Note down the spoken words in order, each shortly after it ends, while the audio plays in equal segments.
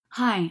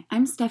Hi,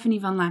 I'm Stephanie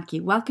Von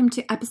Lapke. Welcome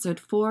to episode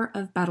 4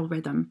 of Battle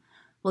Rhythm.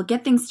 We'll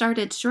get things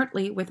started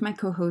shortly with my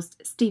co-host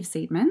Steve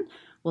Seidman.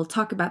 We'll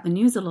talk about the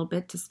news a little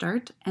bit to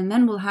start, and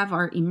then we'll have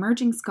our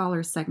Emerging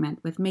Scholars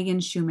segment with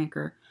Megan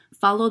Shoemaker,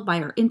 followed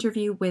by our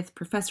interview with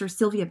Professor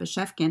Sylvia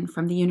Bashevkin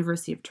from the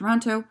University of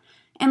Toronto,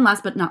 and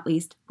last but not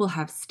least, we'll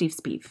have Steve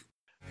Spieth.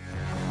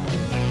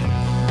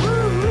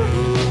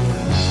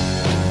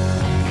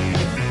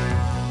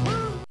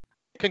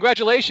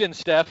 Congratulations,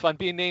 Steph, on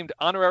being named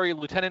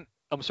Lieutenant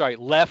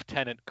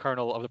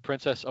Colonel of the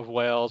Princess of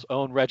Wales'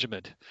 own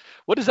regiment.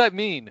 What does that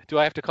mean? Do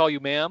I have to call you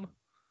ma'am?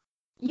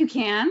 You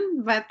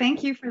can, but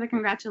thank you for the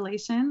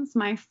congratulations.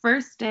 My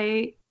first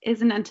day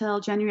isn't until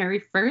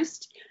January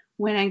 1st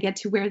when I get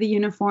to wear the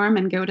uniform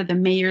and go to the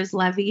Mayor's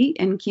Levee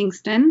in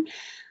Kingston,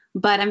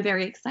 but I'm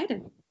very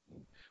excited.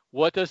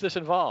 What does this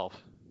involve?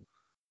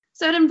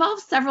 So it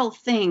involves several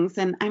things,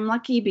 and I'm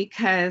lucky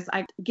because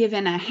I've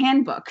given a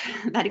handbook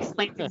that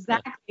explains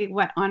exactly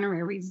what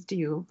honoraries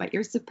do. But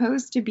you're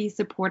supposed to be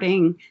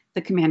supporting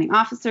the commanding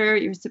officer.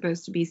 You're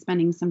supposed to be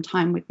spending some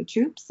time with the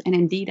troops. And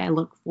indeed, I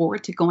look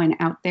forward to going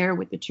out there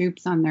with the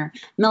troops on their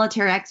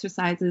military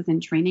exercises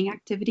and training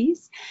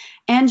activities.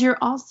 And you're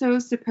also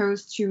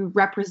supposed to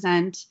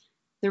represent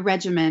the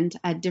regiment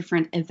at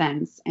different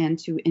events and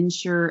to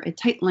ensure a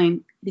tight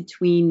link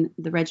between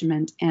the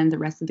regiment and the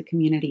rest of the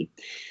community.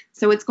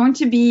 So it's going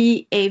to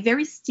be a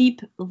very steep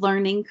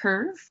learning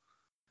curve,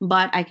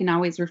 but I can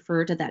always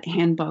refer to that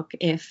handbook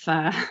if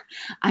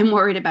I'm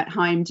worried about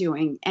how I'm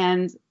doing.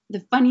 And the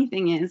funny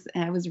thing is,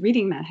 I was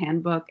reading that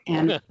handbook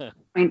and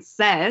it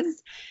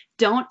says,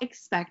 don't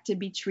expect to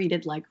be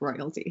treated like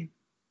royalty.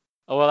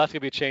 Oh, well, that's going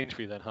to be a change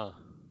for you then, huh?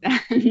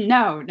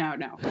 No.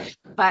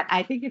 But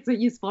I think it's a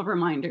useful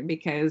reminder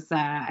because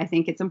I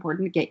think it's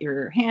important to get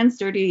your hands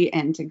dirty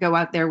and to go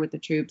out there with the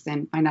troops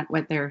and find out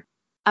what they're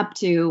up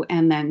to,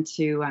 and then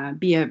to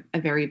be a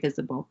very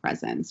visible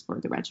presence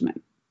for the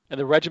regiment. And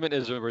the regiment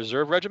is a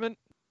reserve regiment?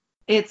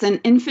 It's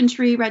an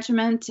infantry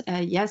regiment.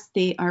 Yes,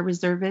 they are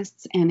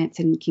reservists, and it's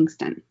in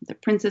Kingston, the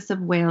Princess of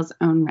Wales'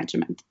 own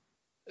regiment.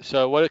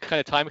 So what kind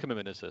of time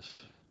commitment is this?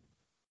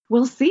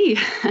 We'll see.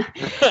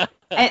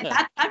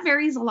 That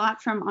varies a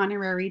lot from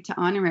honorary to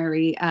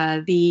honorary.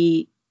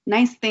 The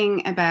nice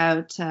thing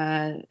about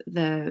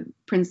the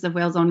Princess of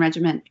Wales' own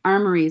regiment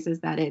armories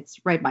is that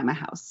it's right by my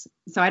house.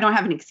 So I don't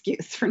have an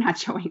excuse for not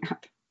showing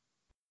up.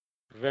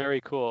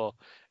 Very cool.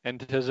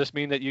 And does this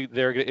mean that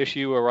they're going to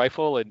issue a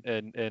rifle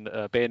and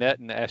a bayonet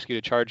and ask you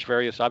to charge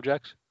various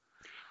objects?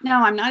 No,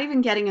 I'm not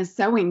even getting a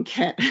sewing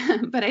kit,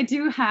 but I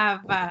do have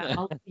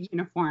all the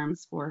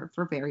uniforms for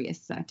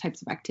various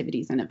types of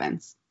activities and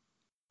events.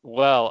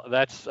 Well,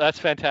 that's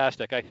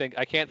fantastic. I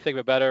can't think of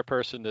a better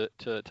person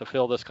to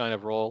fill this kind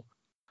of role.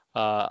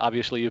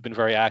 Obviously, you've been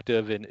very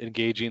active in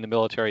engaging the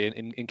military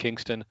in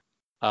Kingston.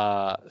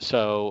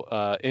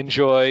 So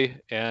enjoy,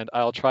 and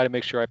I'll try to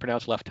make sure I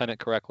pronounce lieutenant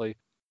correctly,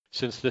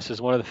 since this is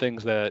one of the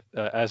things that,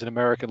 as an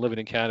American living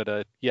in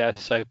Canada,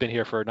 yes, I've been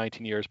here for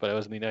 19 years, but I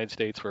was in the United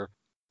States for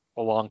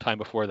a long time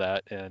before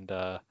that, and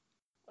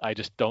I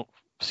just don't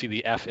see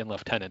the F in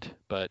lieutenant.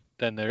 But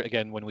then there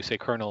again, when we say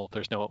colonel,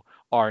 there's no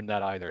R in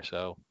that either,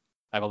 so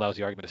I have a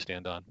lousy argument to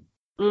stand on.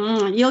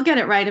 You'll get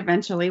it right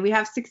eventually. We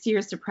have 6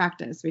 years to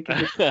practice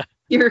because it's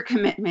your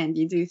commitment.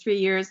 You do 3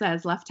 years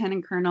as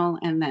lieutenant colonel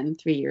and then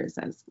 3 years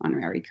as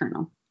honorary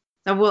colonel.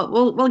 So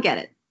we'll get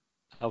it.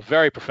 Oh,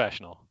 very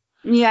professional.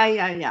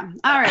 Yeah.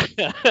 All right.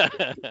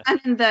 And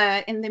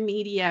in the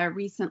media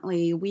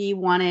recently, we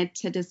wanted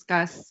to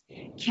discuss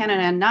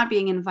Canada not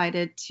being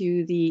invited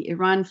to the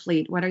Iran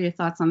fleet. What are your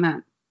thoughts on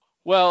that?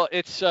 Well,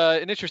 it's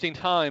an interesting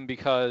time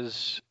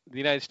because the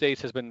United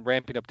States has been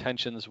ramping up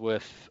tensions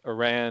with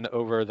Iran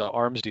over the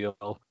arms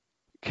deal.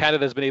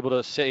 Canada has been able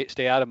to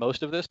stay out of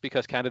most of this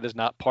because Canada is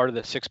not part of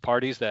the 6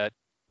 parties that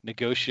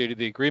negotiated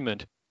the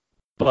agreement.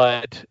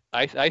 But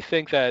I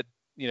think that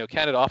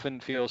Canada often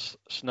feels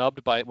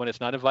snubbed by when it's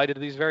not invited to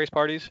these various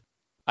parties.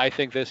 I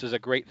think this is a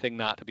great thing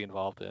not to be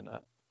involved in.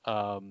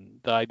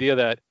 The idea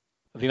that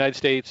the United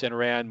States and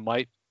Iran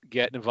might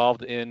get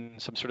involved in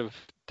some sort of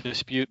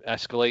dispute,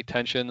 escalate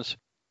tensions,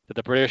 that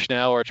the British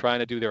now are trying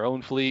to do their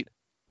own fleet.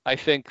 I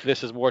think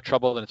this is more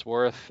trouble than it's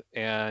worth.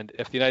 And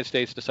if the United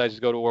States decides to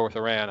go to war with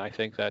Iran, I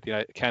think that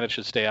Canada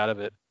should stay out of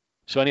it.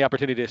 So any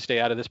opportunity to stay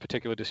out of this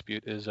particular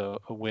dispute is a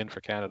win for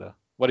Canada.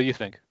 What do you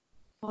think?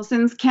 Well,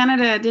 since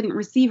Canada didn't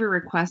receive a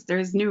request,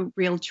 there's no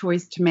real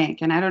choice to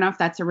make. And I don't know if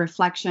that's a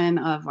reflection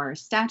of our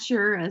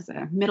stature as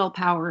a middle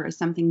power or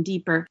something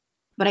deeper,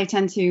 but I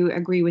tend to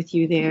agree with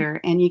you there.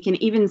 And you can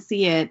even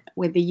see it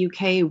with the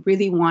UK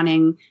really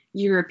wanting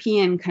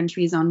European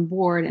countries on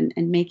board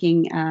and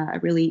making a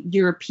really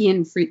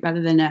European fleet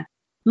rather than a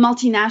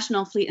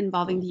multinational fleet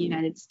involving the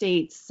United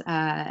States.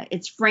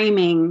 It's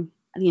framing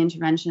the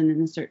intervention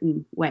in a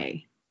certain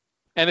way.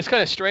 And it's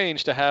kind of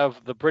strange to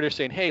have the British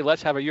saying, hey,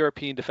 let's have a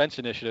European defense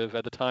initiative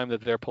at the time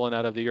that they're pulling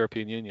out of the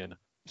European Union.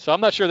 So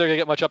I'm not sure they're going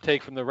to get much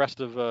uptake from the rest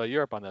of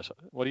Europe on this.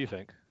 What do you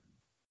think?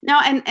 No,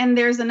 and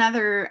there's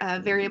another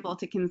variable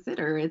to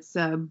consider. It's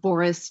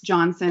Boris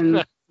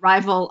Johnson's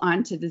arrival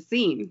onto the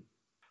scene.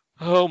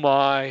 Oh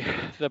my,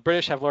 the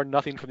British have learned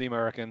nothing from the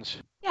Americans.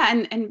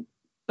 Yeah, and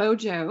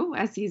Bojo,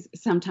 as he's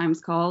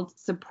sometimes called,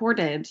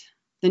 supported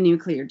the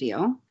nuclear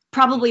deal.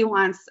 Probably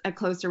wants a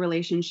closer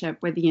relationship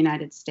with the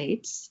United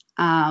States,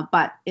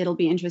 but it'll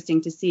be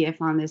interesting to see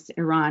if on this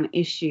Iran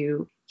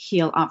issue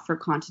he'll opt for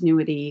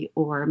continuity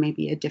or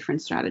maybe a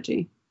different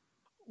strategy.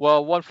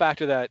 Well, one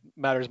factor that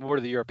matters more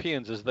to the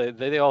Europeans is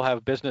they all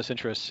have business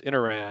interests in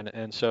Iran,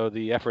 and so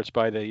the efforts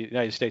by the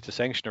United States to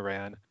sanction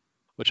Iran,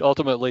 which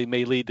ultimately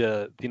may lead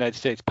to the United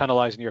States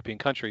penalizing European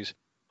countries,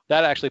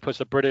 that actually puts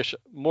the British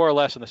more or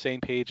less on the same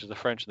page as the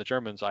French and the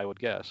Germans, I would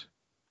guess.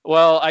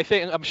 Well,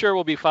 I'm sure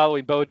we'll be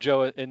following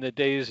Bojo in the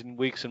days and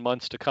weeks and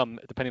months to come,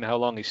 depending on how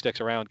long he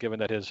sticks around, given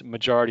that his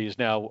majority is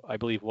now, I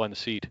believe, one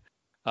seat.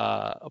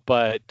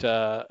 But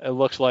it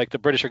looks like the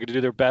British are going to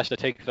do their best to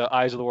take the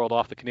eyes of the world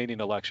off the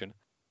Canadian election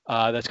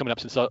that's coming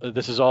up, since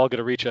this is all going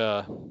to reach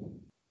a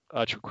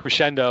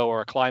crescendo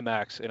or a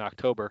climax in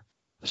October.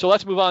 So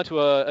let's move on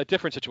to a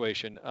different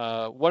situation.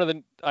 One of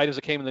the items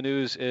that came in the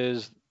news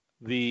is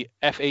the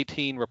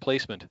F-18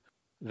 replacement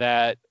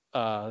that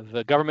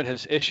the government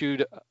has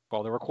issued,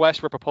 well, the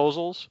request for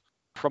proposals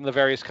from the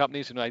various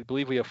companies, and I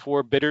believe we have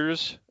 4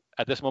 bidders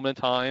at this moment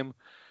in time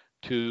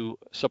to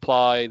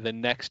supply the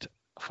next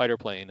fighter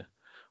plane.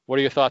 What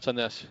are your thoughts on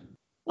this?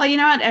 Well, you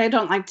know what? I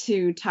don't like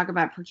to talk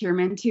about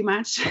procurement too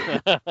much.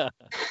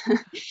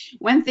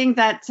 One thing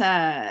that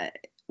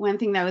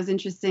was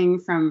interesting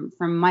from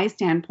my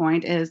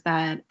standpoint is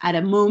that at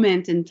a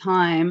moment in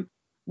time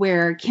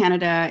where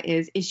Canada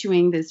is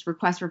issuing this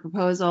request for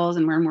proposals,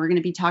 and where we're going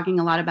to be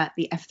talking a lot about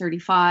the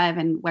F-35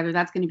 and whether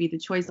that's going to be the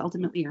choice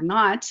ultimately or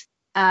not,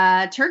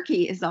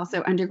 Turkey is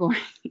also undergoing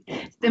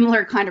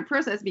similar kind of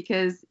process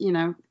because,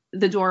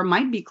 the door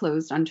might be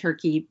closed on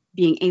Turkey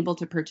being able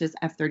to purchase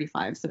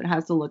F-35, so it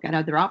has to look at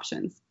other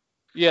options.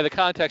 Yeah, the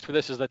context for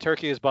this is that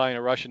Turkey is buying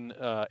a Russian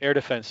air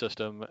defense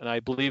system, and I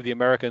believe the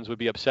Americans would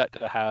be upset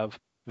to have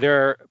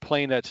their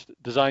plane that's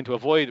designed to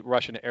avoid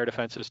Russian air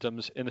defense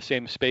systems in the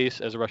same space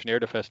as a Russian air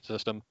defense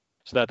system,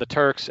 so that the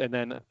Turks and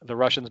then the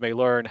Russians may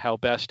learn how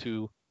best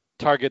to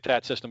target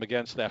that system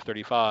against the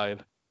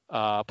F-35.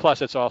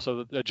 Plus, it's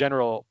also a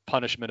general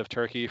punishment of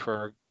Turkey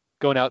for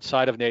going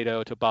outside of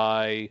NATO to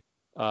buy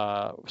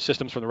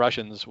systems from the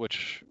Russians,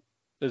 which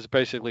is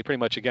basically pretty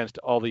much against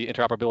all the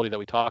interoperability that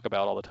we talk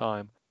about all the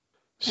time.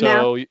 So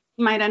now, you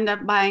might end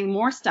up buying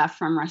more stuff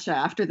from Russia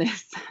after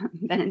this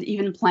than it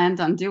even planned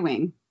on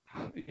doing.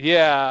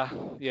 Yeah.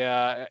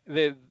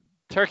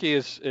 Turkey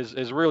is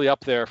really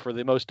up there for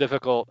the most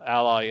difficult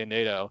ally in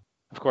NATO.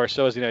 Of course,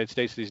 so is the United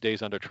States these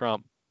days under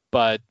Trump.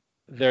 But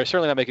they're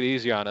certainly not making it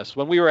easy on us.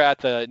 When we were at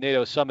the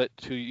NATO summit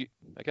 2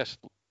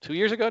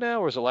 years ago now,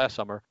 or was it last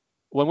summer?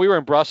 When we were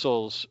in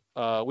Brussels,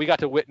 we got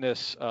to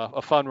witness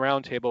a fun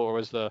roundtable where it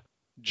was the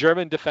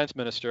German defense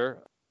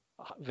minister,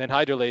 Van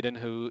der Leyden,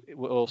 who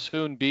will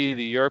soon be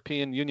the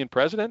European Union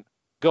president,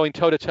 going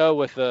toe-to-toe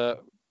with the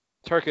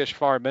Turkish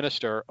foreign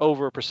minister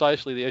over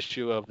precisely the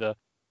issue of the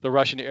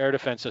Russian air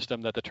defense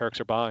system that the Turks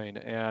are buying.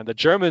 And the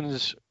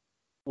Germans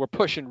were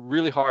pushing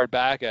really hard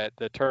back at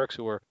the Turks,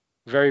 who were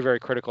very, very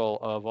critical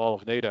of all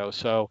of NATO.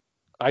 So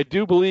I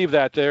do believe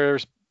that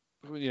there's,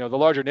 the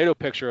larger NATO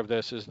picture of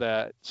this is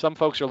that some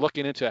folks are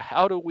looking into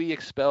how do we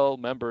expel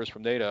members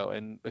from NATO,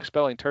 and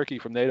expelling Turkey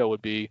from NATO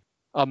would be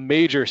a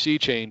major sea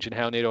change in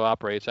how NATO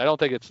operates. I don't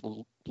think it's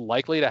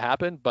likely to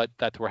happen, but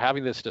that we're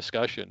having this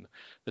discussion,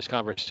 this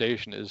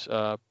conversation is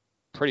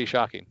pretty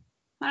shocking.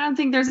 I don't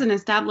think there's an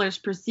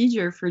established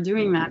procedure for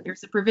doing that.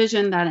 There's a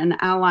provision that an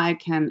ally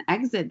can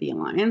exit the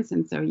alliance,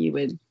 and so you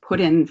would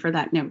put in for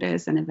that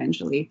notice and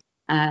eventually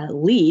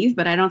leave.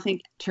 But I don't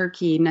think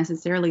Turkey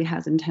necessarily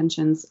has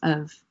intentions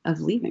of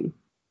leaving.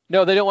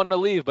 No, they don't want to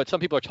leave, but some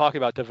people are talking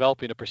about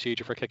developing a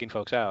procedure for kicking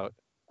folks out.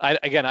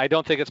 I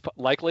don't think it's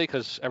likely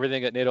because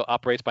everything at NATO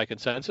operates by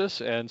consensus,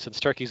 and since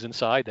Turkey's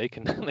inside, they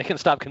can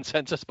stop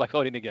consensus by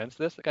voting against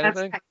this kind of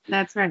thing.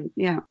 That's right.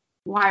 Yeah.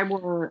 Why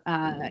were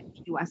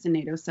U.S. and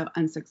NATO so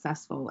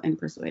unsuccessful in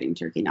persuading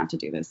Turkey not to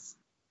do this?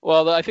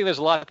 Well, I think there's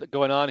a lot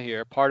going on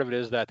here. Part of it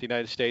is that the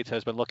United States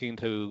has been looking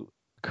to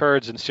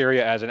Kurds in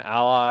Syria as an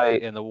ally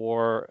in the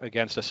war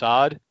against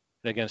Assad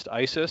and against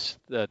ISIS.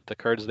 That the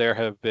Kurds there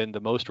have been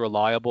the most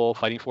reliable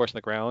fighting force on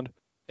the ground.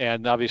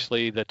 And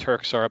obviously, the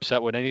Turks are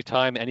upset when any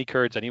time any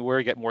Kurds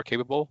anywhere get more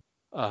capable.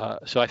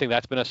 So I think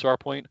that's been a sore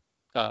point.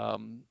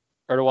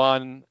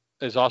 Erdogan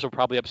is also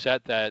probably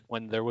upset that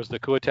when there was the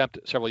coup attempt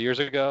several years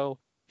ago,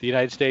 the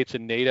United States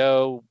and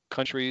NATO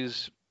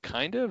countries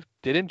kind of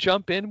didn't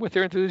jump in with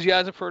their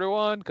enthusiasm for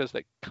Erdogan because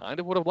they kind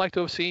of would have liked to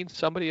have seen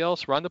somebody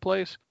else run the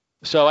place.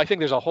 So I think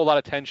there's a whole lot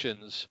of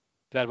tensions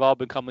that have all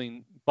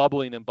been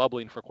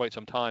bubbling for quite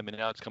some time, and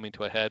now it's coming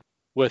to a head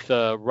with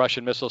the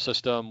Russian missile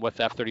system, with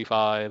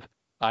F-35.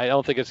 I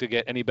don't think it's going to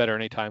get any better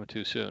anytime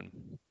too soon.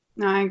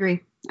 No, I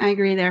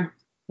agree there.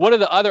 One of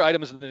the other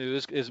items in the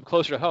news is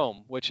closer to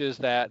home, which is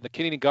that the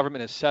Canadian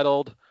government has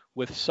settled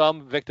with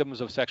some victims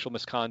of sexual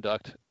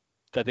misconduct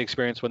that they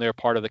experienced when they were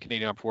part of the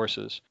Canadian Armed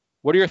Forces.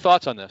 What are your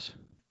thoughts on this?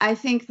 I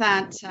think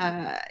that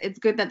it's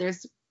good that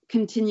there's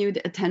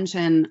continued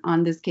attention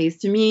on this case.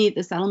 To me,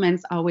 the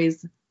settlements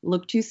always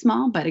look too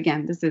small, but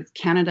again, this is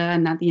Canada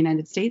and not the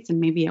United States, and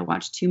maybe I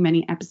watched too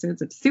many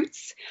episodes of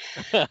Suits.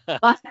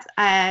 But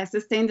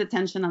sustained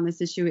attention on this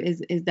issue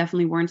is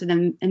definitely warranted,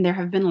 and there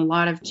have been a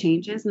lot of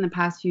changes in the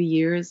past few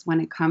years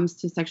when it comes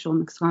to sexual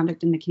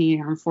misconduct in the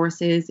Canadian Armed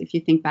Forces. If you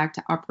think back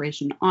to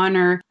Operation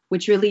Honor,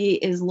 which really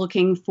is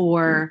looking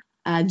for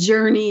a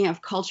journey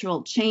of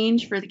cultural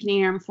change for the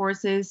Canadian Armed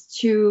Forces,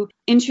 to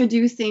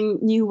introducing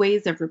new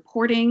ways of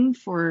reporting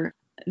for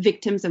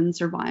victims and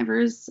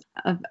survivors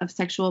of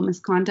sexual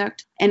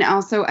misconduct, and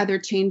also other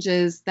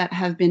changes that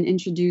have been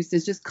introduced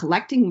is just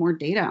collecting more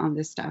data on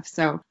this stuff.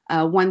 So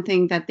one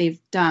thing that they've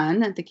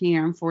done at the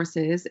Canadian Armed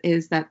Forces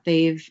is that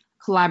they've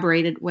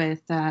collaborated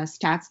with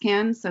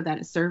StatsCan so that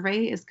a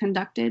survey is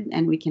conducted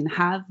and we can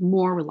have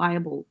more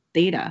reliable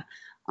data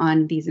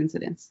on these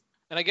incidents.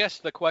 And I guess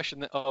the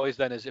question always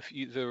then is, if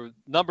the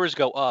numbers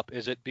go up,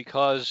 is it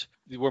because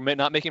we're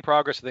not making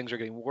progress, things are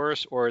getting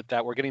worse, or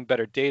that we're getting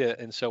better data,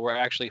 and so we're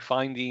actually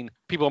finding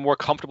people are more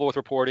comfortable with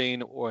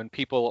reporting, or and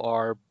people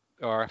are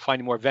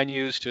finding more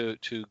venues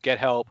to get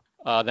help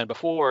than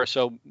before?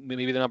 So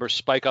maybe the numbers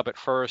spike up at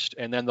first,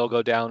 and then they'll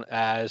go down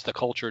as the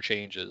culture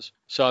changes.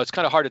 So it's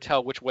kind of hard to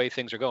tell which way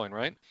things are going,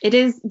 right? It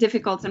is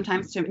difficult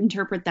sometimes to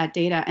interpret that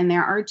data, and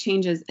there are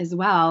changes as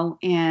well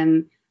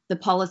in the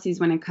policies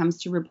when it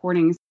comes to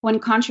reporting. One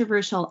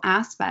controversial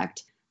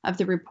aspect of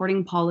the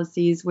reporting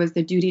policies was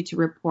the duty to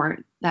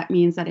report. That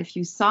means that if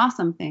you saw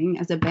something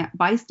as a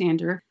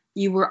bystander,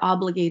 you were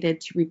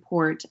obligated to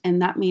report.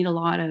 And that made a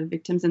lot of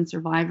victims and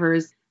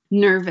survivors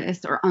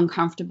nervous or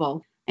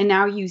uncomfortable. And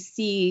now you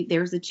see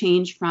there's a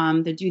change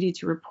from the duty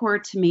to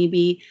report to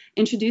maybe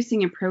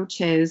introducing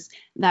approaches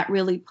that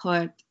really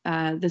put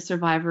the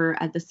survivor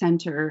at the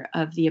center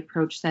of the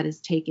approach that is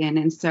taken.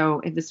 And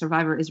so if the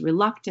survivor is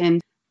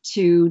reluctant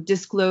to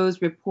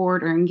disclose,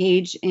 report, or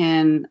engage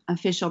in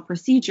official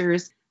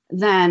procedures,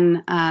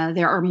 then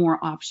there are more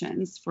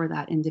options for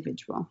that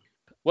individual.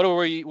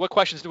 What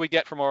questions do we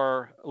get from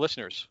our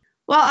listeners?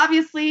 Well,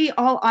 obviously,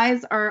 all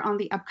eyes are on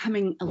the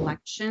upcoming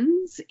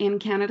elections in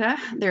Canada.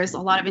 There's a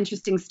lot of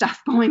interesting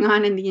stuff going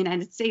on in the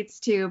United States,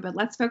 too, but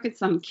let's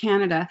focus on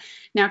Canada.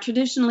 Now,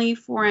 traditionally,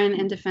 foreign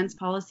and defense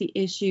policy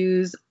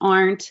issues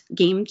aren't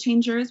game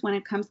changers when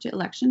it comes to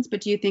elections,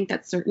 but do you think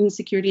that certain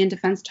security and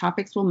defense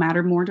topics will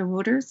matter more to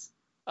voters?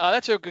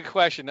 That's a good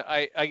question.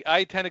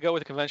 I tend to go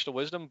with the conventional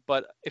wisdom,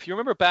 but if you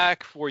remember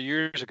back 4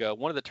 years ago,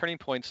 one of the turning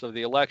points of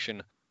the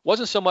election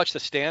wasn't so much the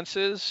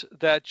stances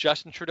that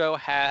Justin Trudeau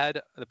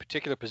had, the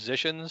particular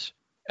positions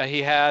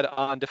he had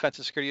on defense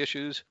and security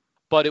issues,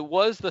 but it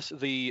was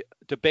the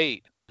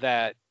debate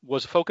that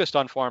was focused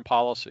on foreign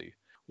policy,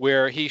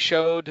 where he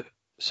showed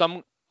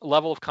some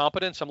level of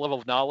competence, some level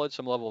of knowledge,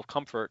 some level of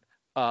comfort,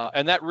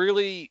 and that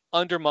really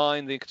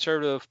undermined the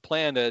Conservative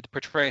plan to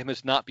portray him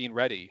as not being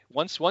ready.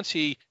 Once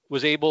he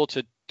was able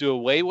to do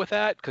away with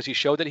that, because he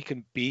showed that he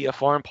can be a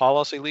foreign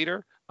policy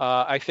leader,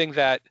 I think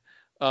that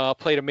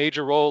played a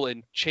major role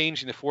in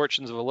changing the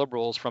fortunes of the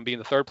Liberals from being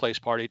the third place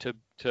party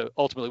to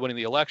ultimately winning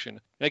the election.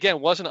 And again,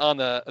 it wasn't on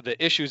the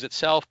issues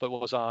itself, but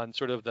was on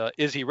sort of the,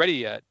 is he ready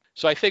yet?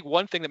 So I think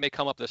one thing that may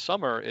come up this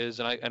summer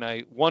is, and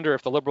I wonder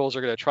if the Liberals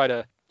are going to try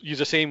to use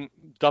the same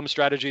dumb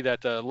strategy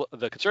that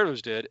the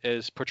Conservatives did,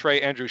 is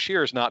portray Andrew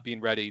Scheer as not being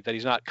ready, that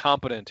he's not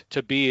competent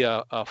to be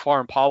a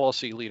foreign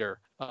policy leader.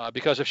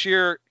 Because if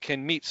Scheer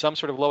can meet some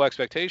sort of low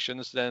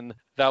expectations, then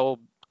that will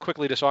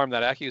quickly disarm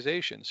that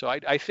accusation. So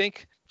I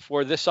think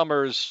for this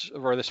summer's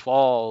or this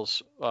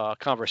fall's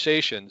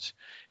conversations,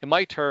 it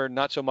might turn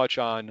not so much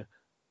on,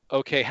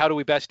 okay, how do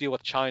we best deal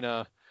with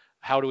China?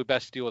 How do we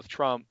best deal with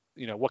Trump?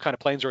 You know, what kind of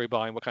planes are we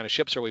buying? What kind of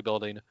ships are we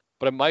building?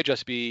 But it might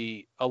just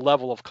be a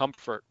level of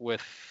comfort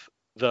with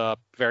the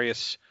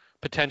various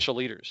potential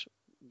leaders.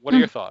 What are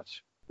your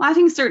thoughts? Well, I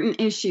think certain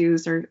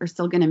issues are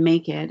still going to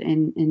make it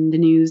in the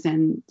news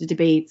and the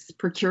debates.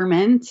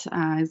 Procurement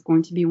is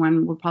going to be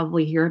one we'll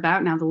probably hear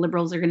about. Now, the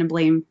Liberals are going to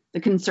blame the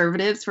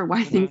Conservatives for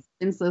why things have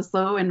been so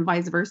slow, and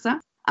vice versa.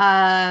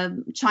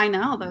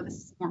 China, although this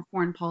is more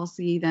foreign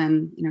policy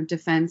than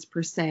defense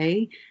per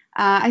se.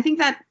 I think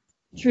that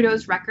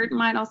Trudeau's record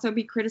might also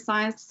be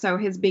criticized. So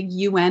his big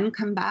UN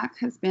comeback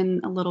has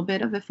been a little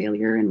bit of a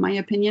failure, in my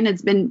opinion.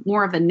 It's been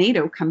more of a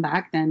NATO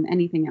comeback than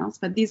anything else.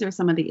 But these are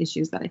some of the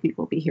issues that I think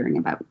we'll be hearing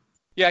about.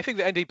 Yeah, I think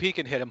the NDP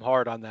can hit him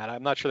hard on that.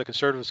 I'm not sure the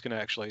Conservatives can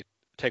actually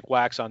take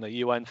whacks on the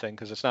UN thing,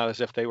 because it's not as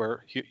if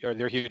they're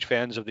huge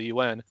fans of the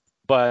UN.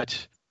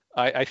 But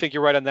I think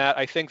you're right on that.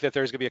 I think that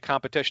there's going to be a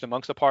competition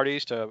amongst the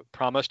parties to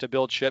promise to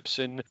build ships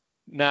in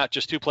not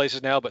just 2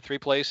 places now, but 3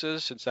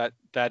 places, since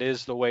that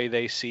is the way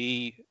they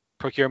see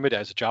procurement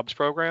as jobs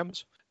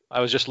programs.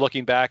 I was just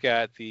looking back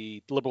at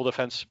the Liberal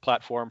Defense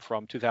Platform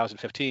from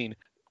 2015,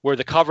 where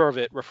the cover of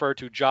it referred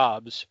to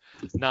jobs,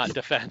 not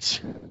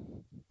defense.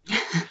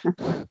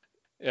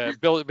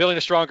 Building a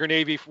stronger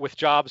Navy with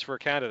jobs for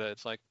Canada.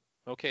 It's like,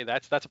 okay,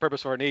 that's the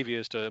purpose of our Navy,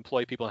 is to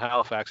employ people in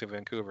Halifax and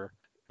Vancouver,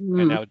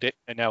 and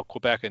now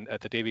Quebec and at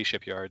the Davie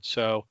shipyard.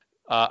 So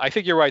I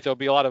think you're right. There'll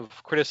be a lot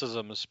of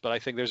criticisms, but I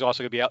think there's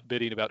also going to be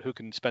outbidding about who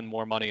can spend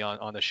more money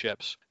on the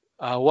ships.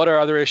 What are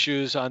other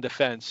issues on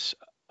defense?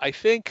 I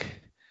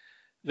think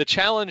the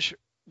challenge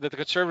that the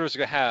conservatives are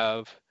going to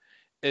have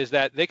is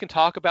that they can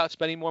talk about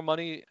spending more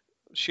money.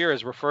 Scheer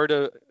has referred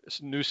to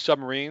new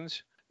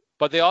submarines,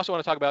 but they also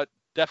want to talk about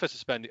deficit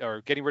spending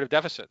or getting rid of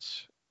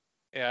deficits.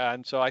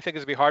 And so I think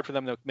it's going to be hard for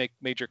them to make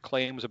major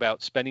claims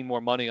about spending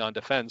more money on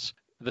defense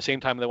at the same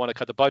time they want to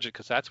cut the budget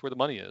because that's where the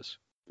money is.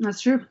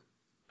 That's true.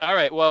 All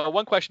right. Well,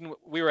 one question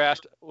we were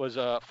asked was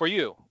for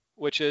you,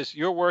 which is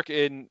your work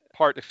in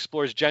part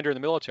explores gender in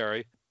the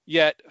military,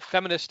 yet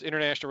feminist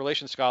international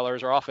relations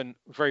scholars are often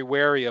very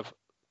wary of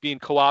being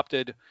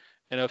co-opted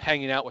and of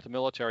hanging out with the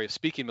military,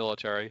 speaking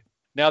military.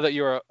 Now that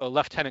you're a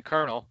lieutenant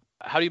colonel,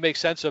 how do you make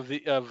sense of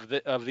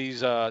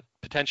these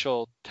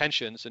potential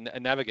tensions and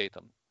navigate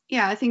them?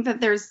 Yeah, I think that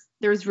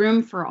there's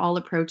room for all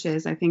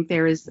approaches. I think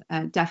there is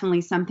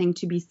definitely something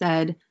to be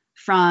said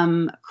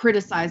from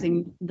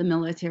criticizing the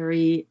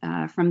military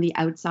from the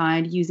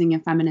outside using a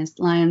feminist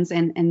lens,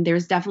 and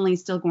there's definitely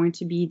still going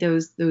to be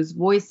those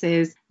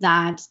voices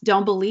that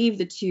don't believe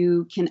the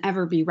two can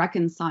ever be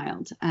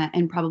reconciled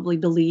and probably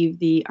believe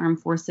the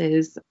armed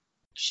forces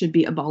should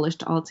be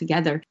abolished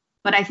altogether.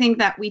 But I think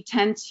that we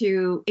tend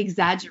to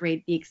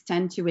exaggerate the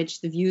extent to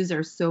which the views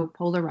are so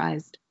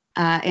polarized.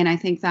 And I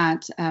think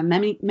that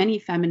many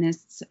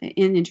feminists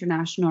in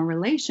international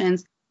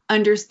relations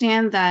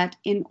understand that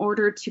in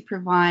order to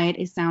provide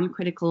a sound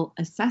critical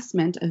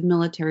assessment of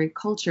military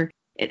culture,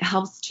 it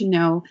helps to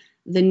know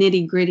the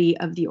nitty gritty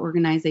of the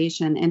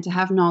organization and to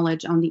have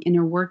knowledge on the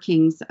inner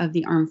workings of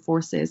the armed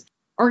forces.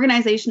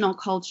 Organizational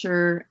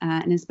culture,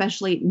 and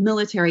especially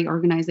military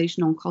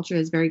organizational culture,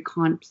 is very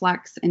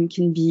complex and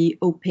can be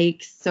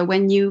opaque. So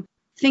when you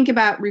think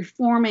about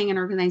reforming an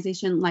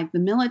organization like the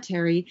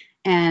military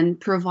and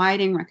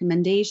providing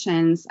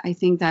recommendations, I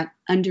think that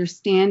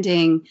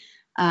understanding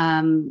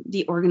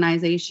the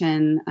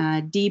organization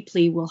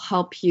deeply will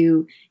help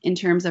you in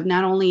terms of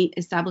not only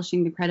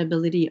establishing the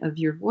credibility of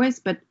your voice,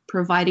 but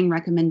providing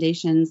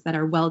recommendations that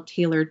are well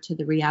tailored to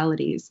the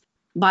realities.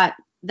 But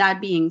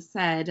that being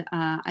said,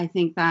 I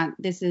think that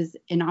this is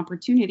an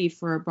opportunity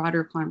for a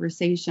broader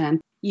conversation.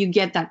 You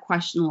get that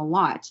question a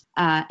lot.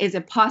 Is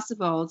it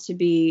possible to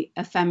be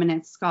a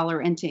feminist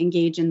scholar and to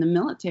engage in the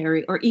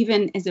military? Or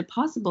even is it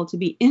possible to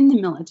be in the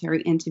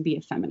military and to be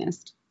a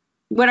feminist?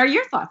 What are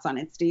your thoughts on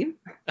it, Steve?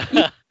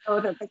 So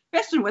the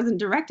question wasn't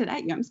directed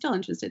at you. I'm still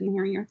interested in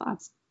hearing your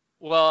thoughts.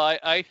 Well,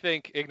 I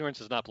think ignorance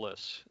is not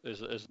bliss,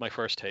 is my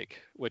first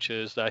take, which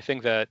is that I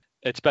think that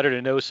it's better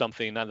to know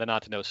something than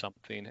not to know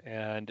something.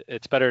 And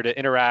it's better to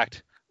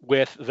interact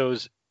with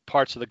those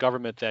parts of the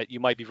government that you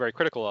might be very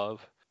critical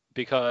of,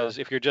 because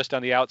if you're just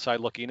on the outside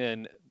looking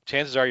in,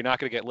 chances are you're not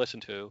going to get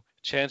listened to.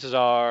 Chances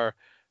are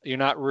you're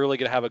not really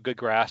going to have a good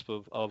grasp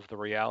of the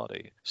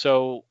reality.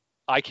 So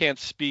I can't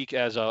speak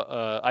as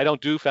I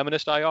don't do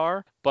feminist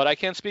IR, but I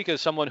can speak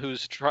as someone who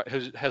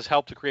has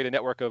helped to create a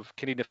network of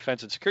Canadian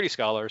defense and security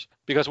scholars,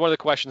 because one of the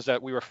questions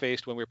that we were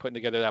faced when we were putting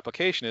together the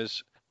application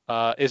is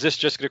this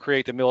just going to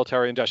create the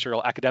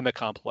military-industrial academic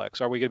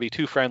complex? Are we going to be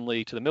too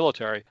friendly to the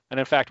military? And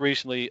in fact,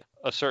 recently,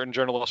 a certain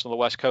journalist on the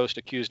West Coast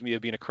accused me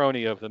of being a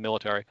crony of the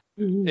military.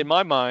 Mm-hmm. In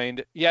my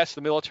mind, yes,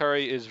 the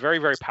military is very,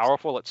 very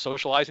powerful at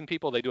socializing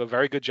people. They do a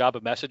very good job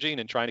of messaging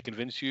and trying to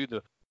convince you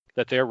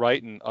that they're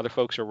right and other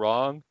folks are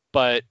wrong.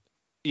 But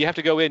you have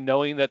to go in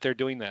knowing that they're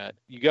doing that.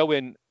 You go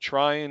in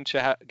trying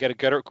to get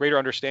a greater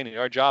understanding.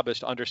 Our job is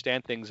to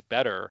understand things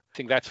better. I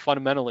think that's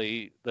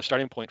fundamentally the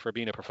starting point for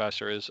being a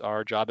professor. Is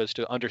our job is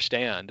to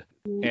understand.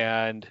 Mm-hmm.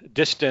 And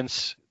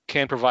distance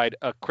can provide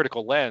a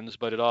critical lens,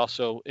 but it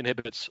also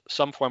inhibits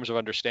some forms of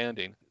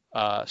understanding.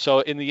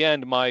 So in the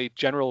end, my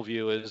general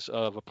view is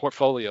of a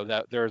portfolio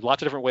that there are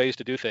lots of different ways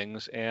to do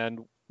things,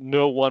 and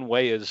no one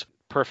way is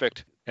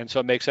perfect. And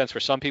so it makes sense for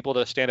some people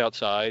to stand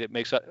outside. It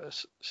makes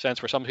sense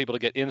for some people to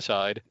get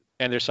inside,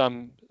 and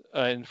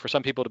and for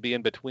some people to be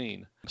in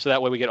between. So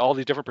that way we get all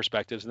these different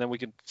perspectives, and then we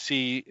can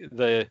see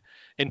the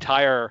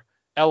entire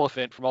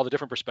elephant from all the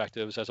different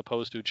perspectives, as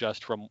opposed to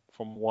just from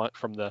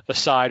the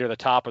side or the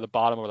top or the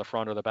bottom or the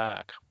front or the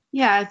back.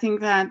 Yeah, I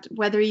think that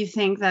whether you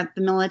think that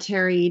the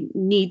military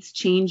needs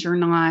change or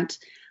not,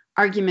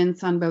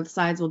 arguments on both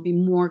sides will be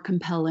more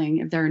compelling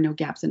if there are no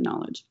gaps in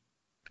knowledge.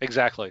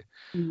 Exactly.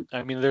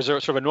 I mean, there's a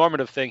sort of a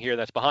normative thing here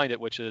that's behind it,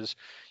 which is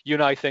you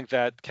and I think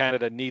that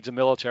Canada needs a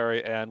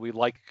military and we'd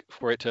like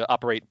for it to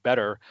operate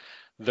better.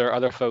 There are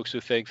other folks who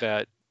think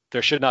that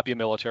there should not be a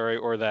military,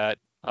 or that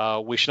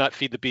we should not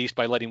feed the beast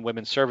by letting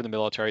women serve in the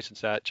military,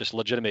 since that just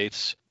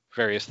legitimates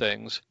various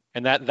things.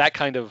 And that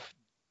kind of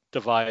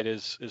divide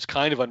is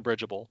kind of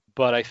unbridgeable.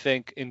 But I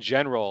think in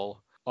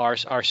general,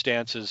 our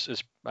stance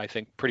is I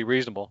think pretty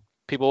reasonable.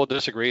 People will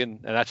disagree,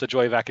 and that's the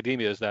joy of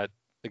academia, is that,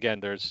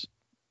 again, there's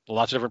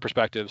lots of different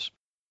perspectives.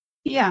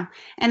 Yeah.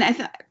 And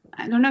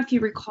I don't know if you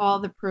recall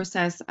the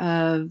process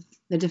of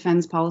the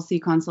defense policy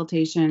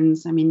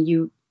consultations. I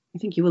mean, I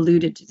think you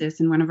alluded to this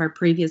in one of our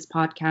previous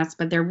podcasts,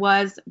 but there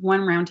was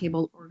one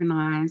roundtable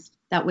organized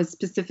that was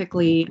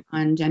specifically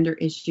on gender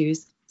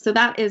issues. So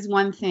that is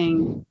one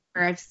thing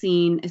where I've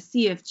seen a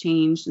sea of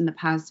change in the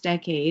past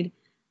decade.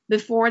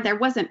 before, there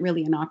wasn't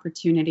really an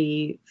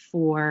opportunity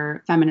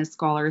for feminist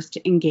scholars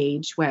to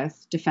engage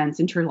with defense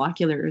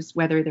interlocutors,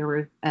 whether they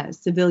were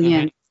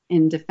civilians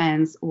in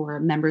defense or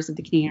members of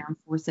the Canadian Armed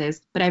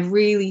Forces. But I've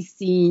really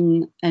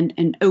seen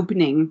an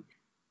opening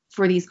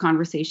for these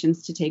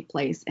conversations to take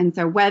place. And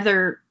so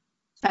whether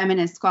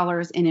feminist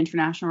scholars in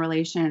international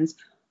relations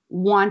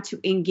want to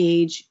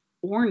engage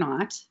or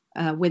not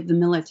with the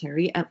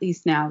military, at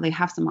least now they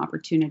have some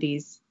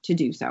opportunities to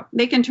do so.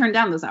 They can turn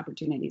down those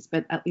opportunities,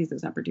 but at least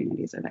those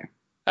opportunities are there.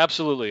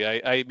 Absolutely.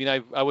 I mean,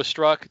 I was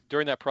struck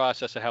during that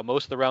process at how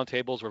most of the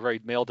roundtables were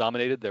very male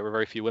dominated. There were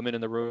very few women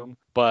in the room,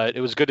 but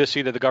it was good to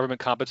see that the government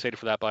compensated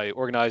for that by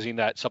organizing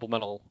that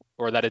supplemental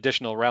or that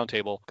additional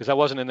roundtable, because that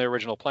wasn't in their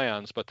original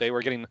plans, but they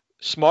were getting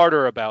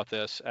smarter about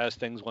this as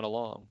things went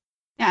along.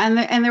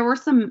 Yeah, and there were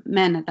some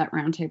men at that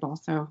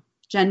roundtable, so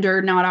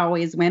gender, not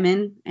always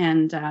women,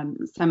 and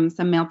some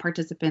male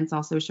participants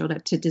also showed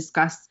up to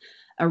discuss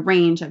a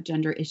range of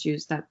gender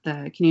issues that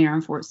the Canadian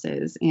Armed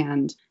Forces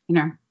and,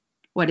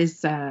 what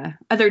is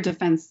other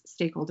defense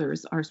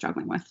stakeholders are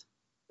struggling with.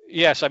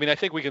 Yes, I mean, I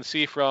think we can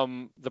see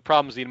from the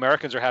problems the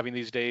Americans are having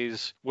these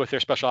days with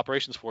their special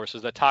operations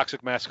forces that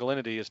toxic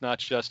masculinity is not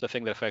just a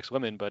thing that affects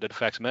women, but it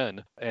affects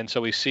men. And so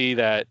we see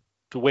that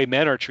the way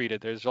men are treated,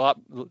 there's a lot,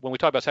 when we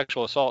talk about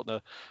sexual assault in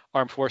the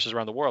armed forces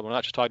around the world, we're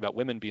not just talking about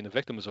women being the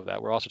victims of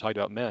that, we're also talking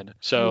about men.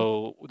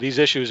 So these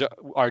issues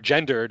are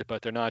gendered,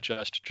 but they're not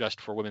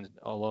just for women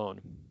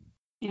alone.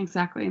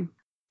 Exactly.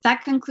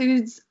 That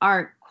concludes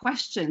our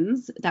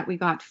questions that we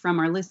got from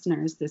our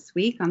listeners this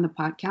week on the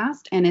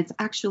podcast. And it's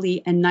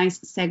actually a nice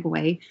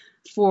segue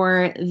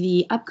for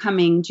the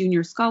upcoming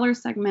Junior Scholar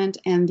segment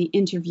and the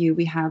interview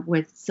we have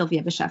with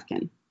Sylvia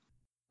Bashevkin.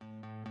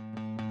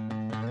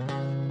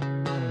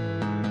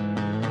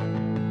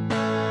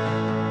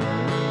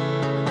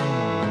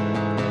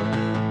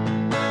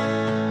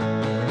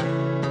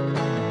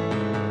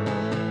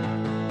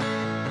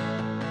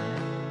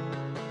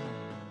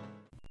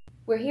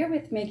 We're here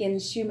with Megan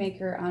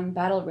Shoemaker on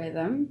Battle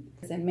Rhythm.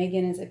 And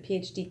Megan is a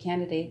PhD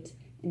candidate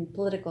in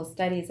political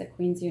studies at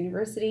Queen's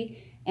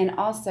University and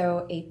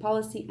also a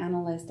policy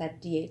analyst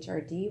at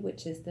DHRD,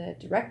 which is the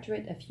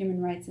Directorate of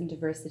Human Rights and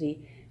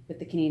Diversity with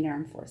the Canadian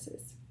Armed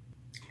Forces.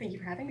 Thank you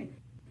for having me.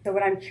 So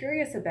what I'm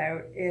curious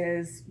about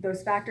is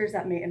those factors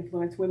that may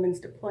influence women's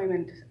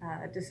deployment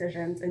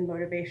decisions and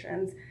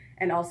motivations,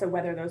 and also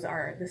whether those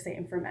are the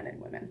same for men and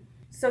women.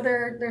 So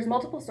there's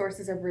multiple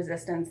sources of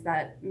resistance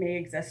that may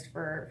exist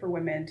for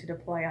women to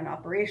deploy on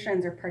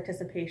operations or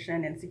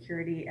participation in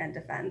security and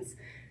defense.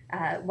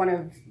 One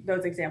of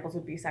those examples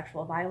would be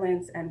sexual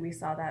violence, and we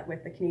saw that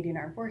with the Canadian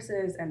Armed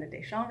Forces and the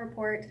Deschamps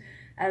report,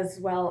 as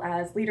well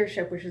as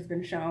leadership, which has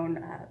been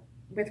shown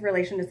with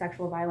relation to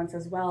sexual violence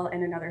as well,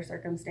 and in other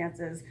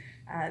circumstances,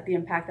 the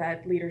impact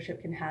that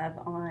leadership can have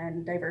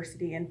on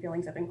diversity and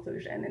feelings of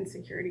inclusion in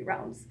security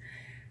realms.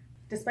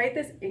 Despite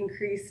this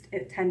increased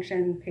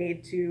attention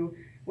paid to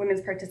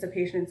women's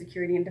participation in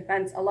security and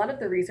defense, a lot of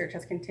the research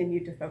has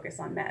continued to focus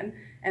on men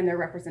and their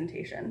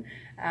representation.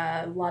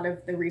 A lot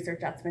of the research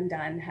that's been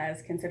done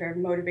has considered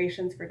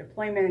motivations for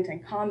deployment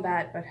and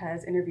combat, but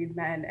has interviewed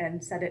men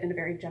and said it in a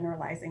very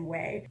generalizing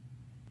way.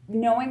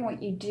 Knowing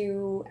what you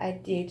do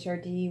at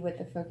DHRD with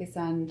the focus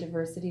on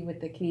diversity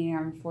with the Canadian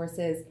Armed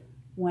Forces,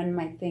 one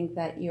might think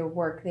that your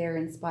work there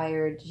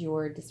inspired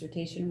your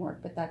dissertation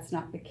work, but that's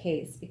not the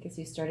case because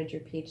you started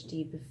your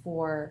PhD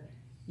before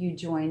you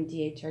joined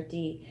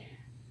DHRD.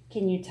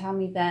 Can you tell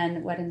me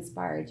then what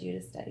inspired you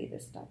to study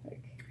this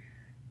topic?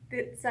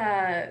 It's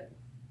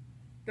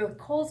the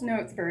Coles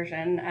Notes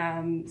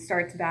version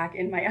starts back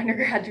in my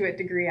undergraduate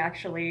degree,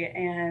 actually,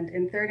 and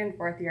in third and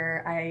fourth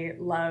year,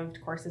 I loved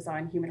courses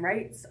on human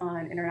rights,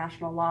 on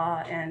international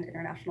law, and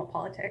international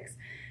politics,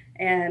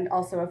 and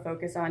also a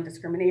focus on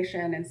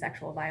discrimination and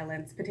sexual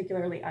violence,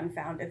 particularly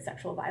unfounded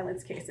sexual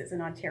violence cases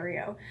in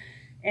Ontario.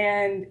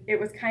 And it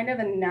was kind of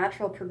a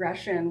natural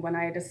progression when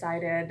I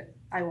decided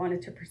I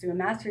wanted to pursue a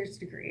master's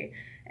degree.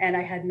 And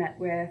I had met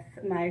with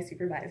my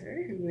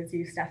supervisor, who was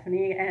you,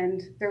 Stephanie,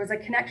 and there was a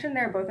connection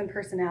there, both in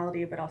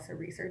personality, but also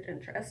research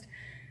interest.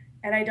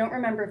 And I don't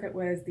remember if it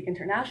was the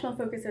international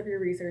focus of your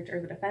research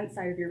or the defense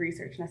side of your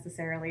research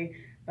necessarily,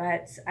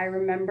 but I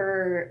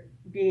remember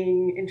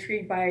being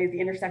intrigued by the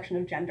intersection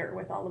of gender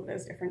with all of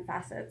those different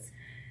facets.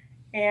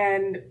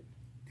 And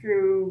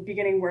through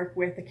beginning work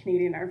with the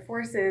Canadian Armed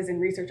Forces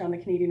and research on the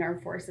Canadian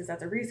Armed Forces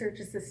as a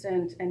research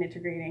assistant and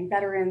integrating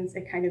veterans,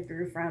 it kind of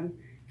grew from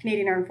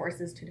Canadian Armed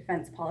Forces to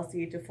defense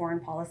policy to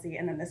foreign policy,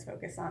 and then this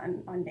focus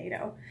on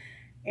NATO.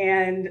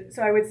 And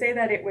so I would say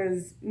that it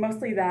was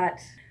mostly that,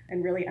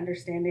 and really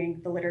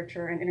understanding the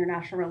literature and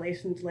international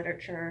relations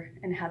literature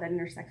and how that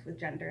intersects with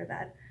gender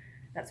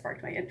that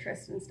sparked my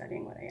interest in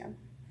studying what I am.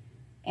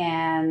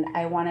 And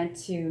I wanted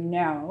to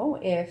know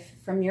if,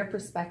 from your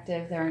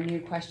perspective, there are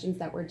new questions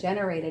that were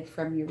generated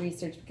from your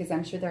research, because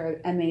I'm sure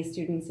there are MA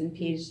students and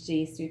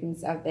PhD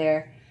students out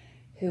there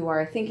who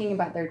are thinking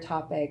about their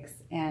topics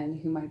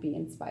and who might be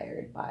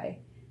inspired by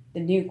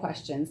the new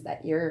questions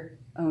that your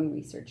own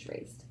research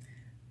raised.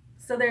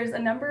 So there's a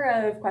number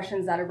of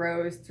questions that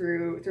arose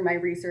through my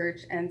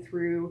research and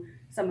through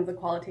some of the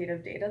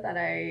qualitative data that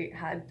I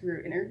had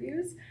through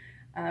interviews.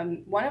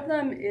 One of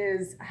them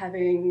is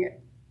having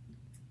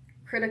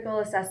critical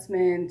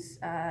assessment,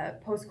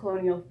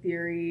 post-colonial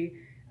theory,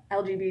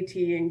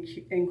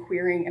 LGBT and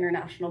queering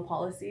international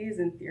policies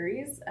and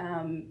theories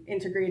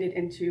integrated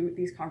into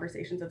these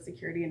conversations of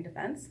security and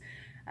defense.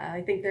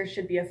 I think there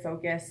should be a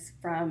focus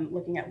from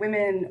looking at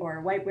women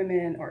or white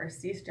women or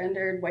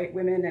cisgendered white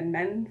women and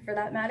men for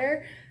that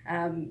matter,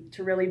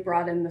 to really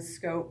broaden the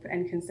scope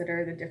and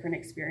consider the different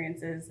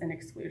experiences and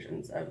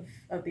exclusions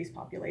of these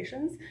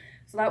populations.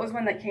 So that was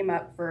one that came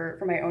up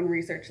for my own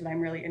research that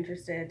I'm really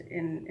interested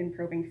in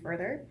probing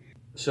further.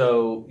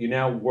 So you're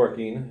now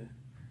working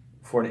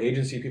for an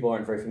agency people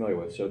aren't very familiar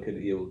with. So could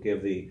you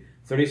give the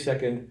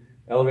 30-second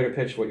elevator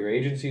pitch what your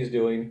agency is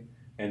doing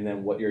and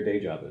then what your day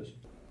job is?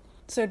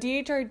 So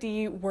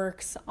DHRD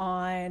works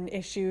on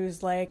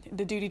issues like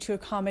the duty to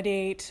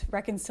accommodate,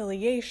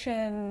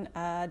 reconciliation,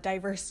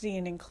 diversity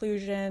and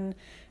inclusion,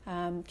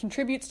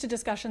 contributes to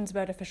discussions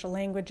about official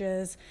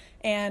languages,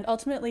 and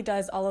ultimately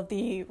does all of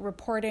the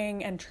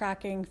reporting and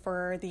tracking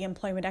for the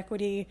Employment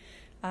Equity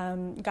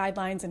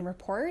Guidelines and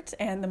Report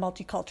and the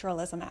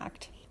Multiculturalism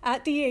Act.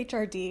 At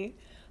DHRD,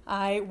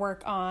 I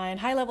work on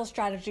high-level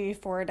strategy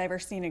for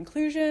diversity and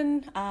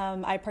inclusion.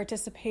 I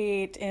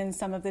participate in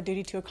some of the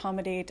duty to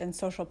accommodate and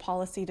social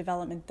policy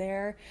development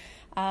there.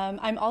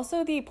 I'm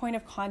also the point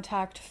of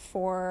contact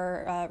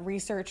for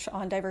research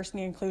on diversity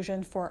and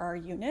inclusion for our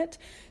unit.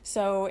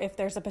 So if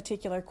there's a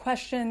particular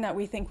question that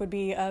we think would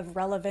be of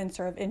relevance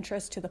or of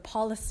interest to the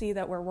policy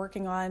that we're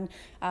working on,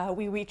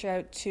 we reach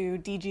out to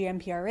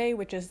DGMPRA,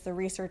 which is the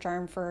research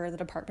arm for the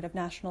Department of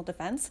National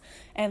Defense,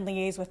 and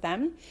liaise with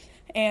them.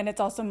 And it's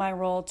also my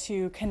role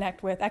to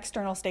connect with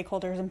external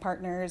stakeholders and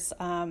partners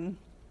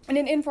in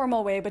an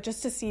informal way, but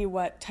just to see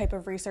what type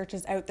of research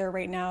is out there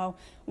right now,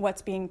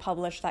 what's being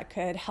published that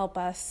could help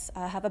us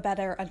have a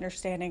better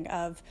understanding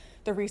of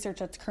the research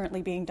that's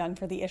currently being done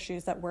for the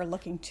issues that we're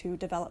looking to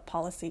develop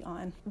policy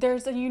on.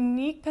 There's a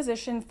unique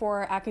position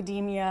for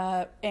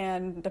academia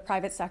and the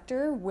private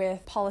sector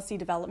with policy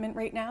development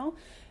right now.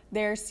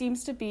 There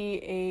seems to be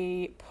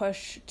a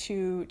push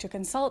to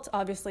consult,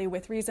 obviously,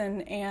 with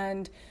reason,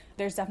 and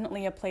there's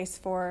definitely a place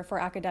for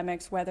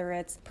academics, whether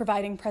it's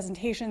providing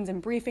presentations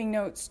and briefing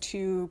notes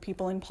to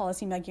people in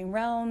policymaking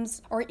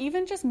realms, or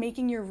even just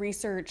making your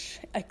research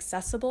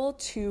accessible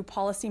to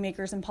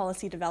policymakers and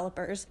policy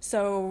developers.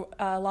 So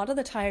a lot of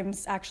the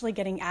times, actually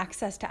getting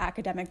access to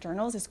academic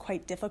journals is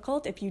quite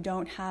difficult if you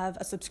don't have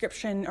a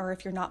subscription or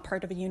if you're not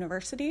part of a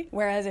university.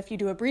 Whereas if you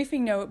do a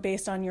briefing note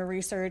based on your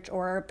research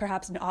or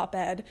perhaps an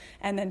op-ed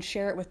and then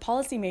share it with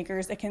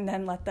policymakers, it can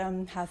then let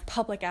them have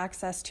public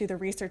access to the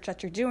research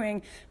that you're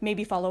doing,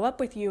 maybe follow up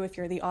with you if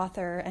you're the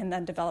author, and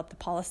then develop the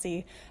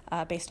policy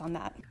based on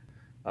that.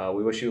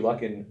 We wish you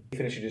luck in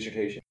finishing your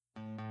dissertation.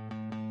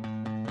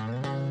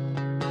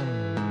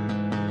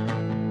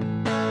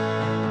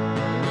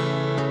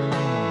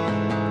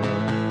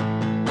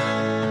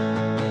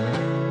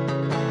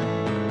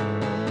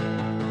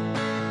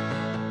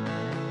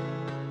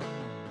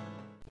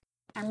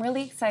 I'm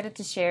really excited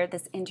to share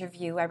this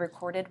interview I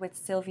recorded with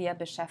Sylvia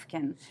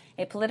Beshefkin,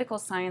 a political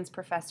science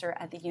professor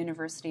at the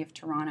University of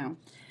Toronto.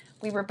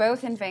 We were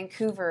both in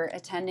Vancouver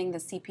attending the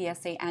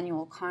CPSA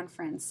annual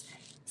conference.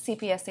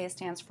 CPSA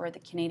stands for the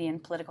Canadian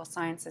Political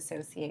Science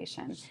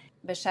Association.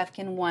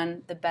 Beshefkin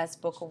won the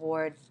Best Book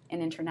Award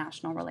in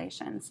International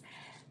Relations.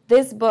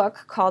 This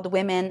book, called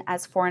Women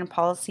as Foreign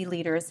Policy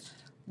Leaders,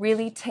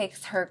 really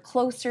takes her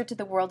closer to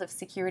the world of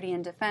security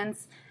and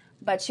defense,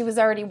 but she was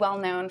already well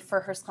known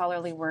for her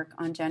scholarly work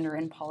on gender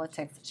and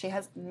politics. She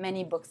has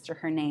many books to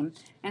her name,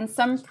 and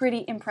some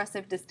pretty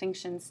impressive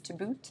distinctions to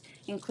boot,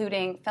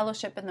 including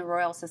Fellowship in the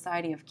Royal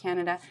Society of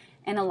Canada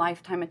and a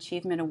Lifetime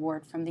Achievement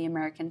Award from the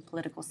American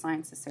Political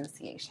Science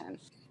Association.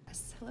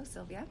 Yes. Hello,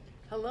 Sylvia.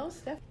 Hello,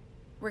 Steph.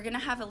 We're going to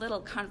have a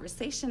little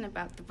conversation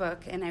about the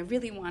book, and I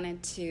really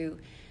wanted to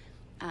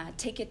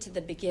take it to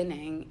the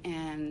beginning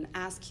and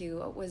ask you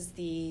what was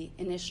the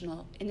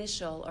initial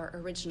or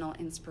original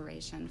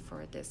inspiration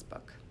for this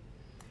book?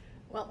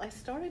 Well, I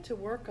started to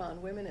work on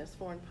women as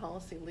foreign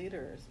policy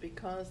leaders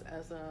because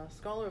as a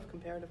scholar of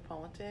comparative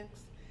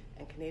politics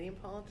and Canadian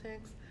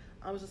politics,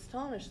 I was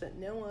astonished that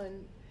no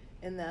one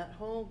in that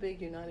whole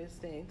big United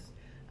States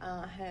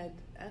had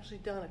actually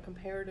done a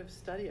comparative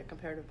study, a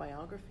comparative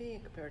biography, a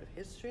comparative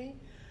history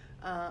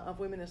of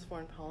women as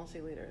foreign policy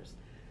leaders.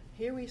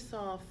 Here we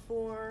saw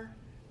four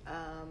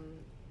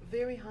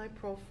very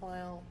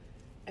high-profile,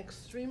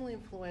 extremely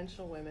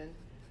influential women,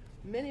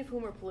 many of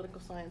whom are political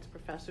science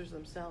professors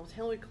themselves.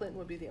 Hillary Clinton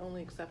would be the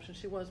only exception.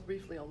 She was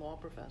briefly a law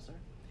professor.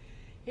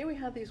 Here we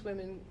have these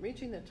women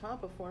reaching the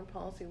top of foreign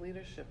policy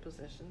leadership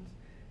positions,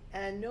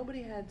 and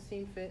nobody had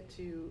seen fit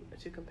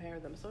to compare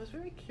them. So I was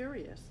very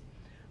curious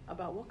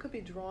about what could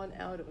be drawn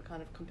out of a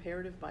kind of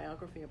comparative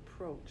biography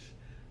approach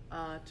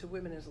to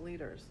women as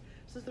leaders.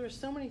 Since there are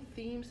so many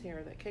themes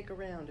here that kick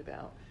around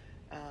about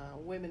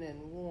women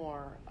in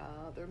war,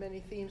 there are many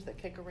themes that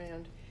kick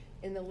around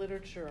in the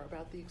literature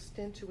about the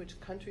extent to which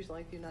countries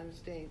like the United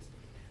States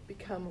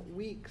become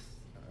weak,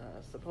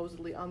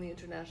 supposedly on the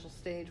international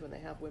stage when they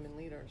have women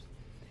leaders.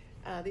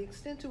 The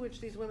extent to which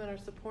these women are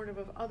supportive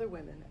of other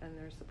women, and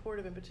they're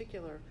supportive in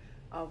particular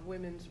of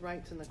women's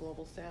rights in the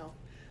global South.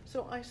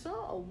 So I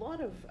saw a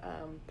lot of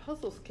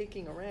puzzles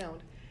kicking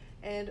around,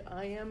 and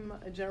I am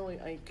generally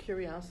a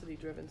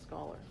curiosity-driven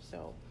scholar.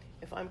 So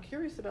if I'm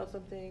curious about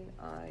something,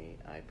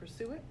 I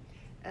pursue it.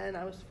 And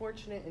I was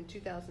fortunate in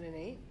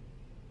 2008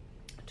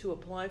 to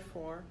apply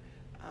for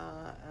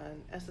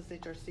an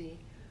SSHRC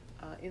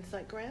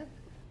Insight grant,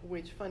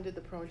 which funded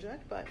the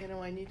project. But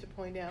I need to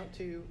point out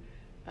to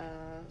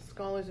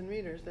scholars and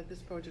readers that this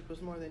project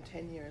was more than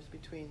 10 years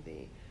between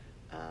the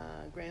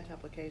grant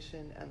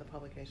application and the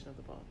publication of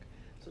the book.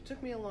 So it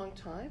took me a long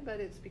time,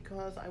 but it's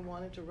because I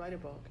wanted to write a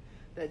book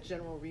that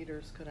general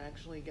readers could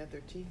actually get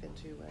their teeth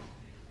into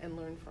and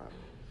learn from.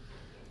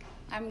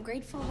 I'm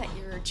grateful that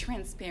you're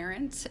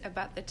transparent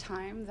about the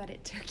time that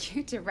it took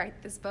you to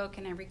write this book.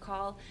 And I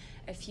recall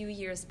a few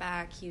years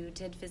back you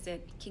did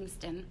visit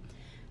Kingston.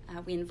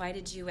 We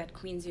invited you at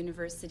Queen's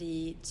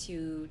University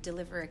to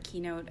deliver a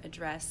keynote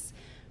address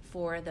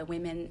for the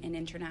Women in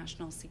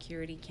International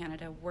Security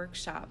Canada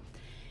workshop.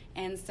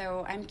 And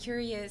so I'm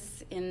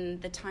curious, in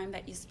the time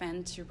that you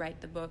spend to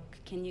write the book,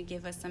 can you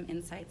give us some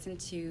insights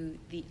into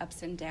the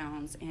ups and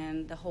downs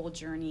and the whole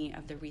journey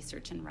of the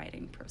research and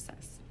writing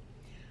process?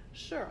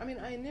 Sure.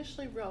 I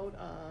initially wrote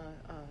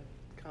a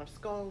kind of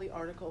scholarly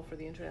article for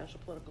the International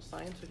Political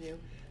Science Review,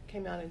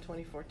 came out in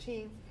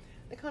 2014.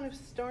 It kind of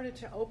started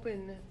to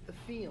open the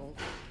field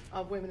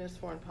of women as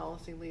foreign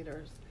policy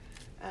leaders.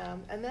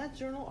 And that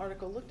journal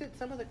article looked at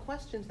some of the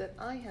questions that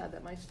I had,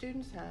 that my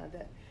students had,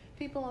 that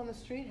people on the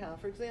street have.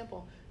 For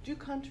example, do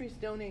countries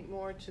donate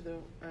more to the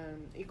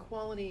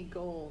equality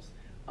goals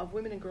of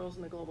women and girls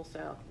in the global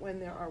South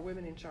when there are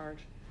women in charge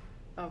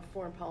of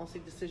foreign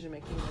policy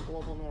decision-making in the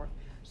global North?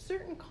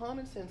 Certain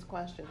common sense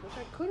questions, which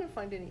I couldn't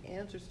find any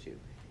answers to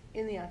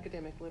in the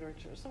academic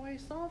literature. So I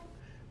saw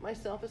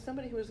myself as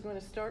somebody who was going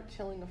to start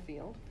tilling a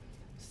field,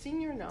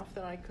 senior enough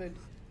that I could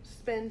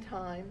spend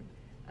time,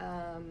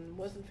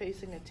 wasn't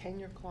facing a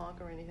tenure clock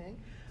or anything.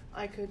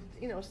 I could,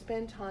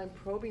 spend time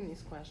probing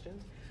these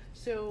questions.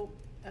 So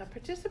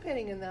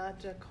participating in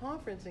that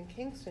conference in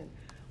Kingston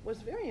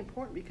was very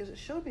important because it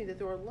showed me that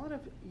there were a lot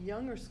of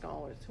younger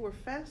scholars who were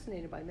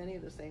fascinated by many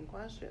of the same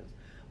questions.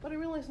 But I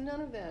realized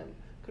none of them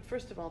could,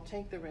 first of all,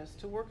 take the risk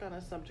to work on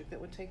a subject that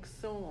would take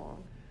so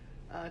long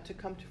to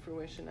come to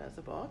fruition as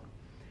a book.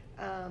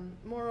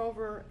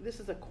 Moreover, this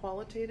is a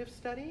qualitative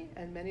study,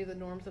 and many of the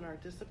norms in our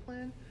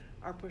discipline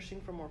are pushing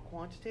for more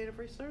quantitative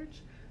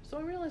research. So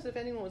I realized if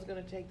anyone was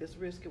going to take this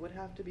risk, it would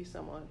have to be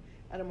someone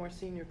at a more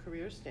senior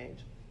career stage.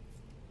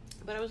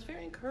 But I was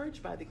very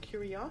encouraged by the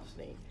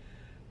curiosity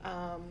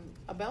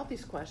about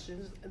these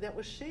questions that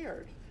was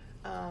shared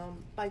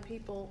by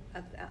people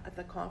at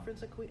the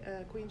conference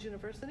at Queen's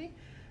University,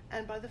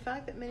 and by the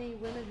fact that many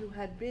women who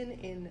had been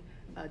in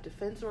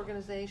defense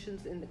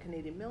organizations in the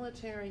Canadian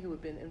military, who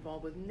had been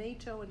involved with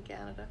NATO in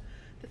Canada,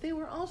 that they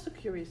were also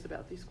curious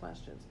about these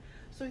questions.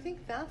 So I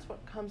think that's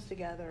what comes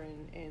together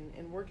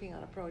in working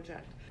on a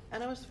project.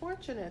 And I was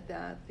fortunate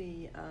that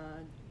the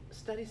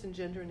Studies in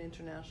Gender and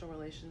International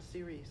Relations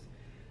series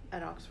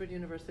at Oxford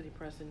University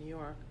Press in New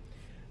York,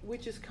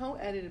 which is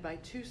co-edited by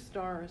two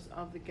stars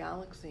of the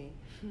galaxy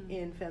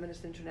in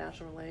feminist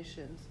international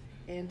relations,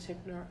 Ann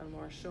Tickner and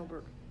Laura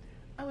Schoberg.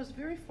 I was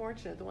very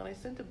fortunate that when I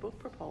sent a book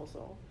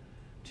proposal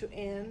to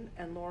Ann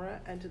and Laura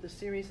and to the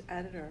series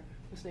editor,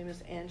 whose name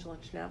is Angela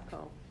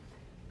Chnapko,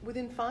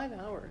 within 5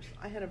 hours,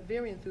 I had a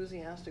very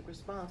enthusiastic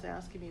response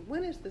asking me,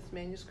 when is this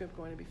manuscript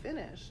going to be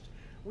finished?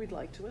 We'd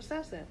like to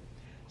assess it.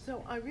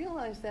 So I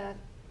realized that,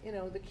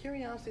 the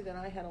curiosity that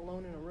I had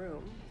alone in a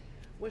room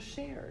was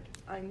shared.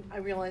 I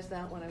realized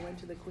that when I went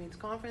to the Queen's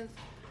Conference.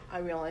 I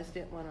realized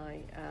it when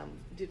I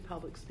did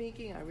public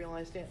speaking. I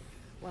realized it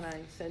when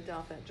I sent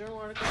off that journal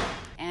article.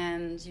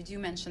 And you do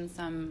mention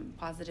some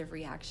positive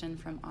reaction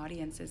from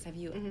audiences. Have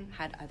you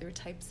had other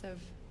types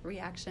of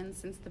reactions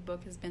since the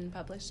book has been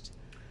published?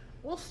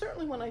 Well,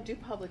 certainly when I do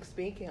public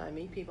speaking, I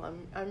meet people.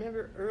 I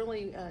remember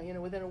early,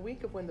 within a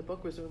week of when the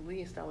book was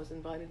released, I was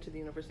invited to the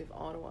University of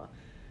Ottawa.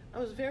 I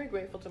was very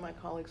grateful to my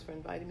colleagues for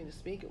inviting me to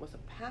speak. It was a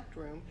packed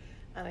room,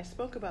 and I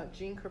spoke about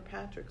Jeane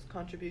Kirkpatrick's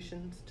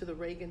contributions to the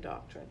Reagan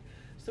Doctrine.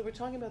 So we're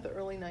talking about the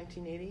early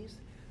 1980s.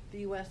 The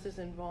U.S. is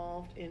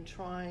involved in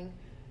trying,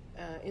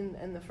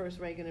 in the first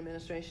Reagan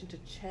administration, to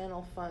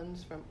channel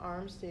funds from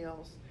arms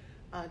deals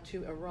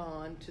to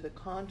Iran, to the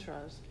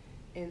Contras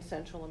in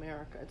Central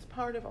America. It's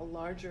part of a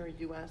larger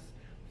U.S.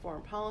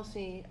 foreign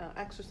policy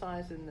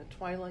exercise in the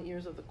twilight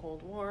years of the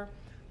Cold War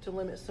to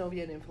limit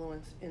Soviet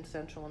influence in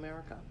Central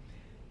America.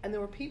 And there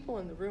were people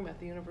in the room at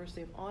the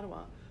University of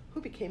Ottawa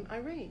who became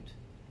irate,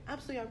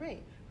 absolutely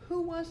irate.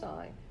 Who was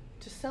I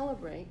to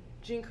celebrate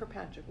Jeane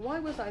Kirkpatrick? Why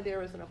was I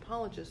there as an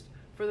apologist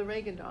for the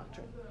Reagan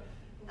Doctrine?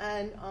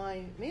 And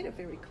I made it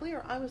very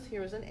clear I was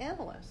here as an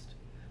analyst.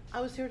 I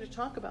was here to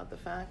talk about the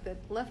fact that,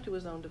 left to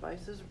his own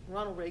devices,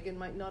 Ronald Reagan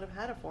might not have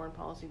had a foreign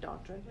policy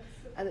doctrine,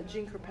 and that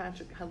Jeane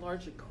Kirkpatrick had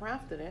largely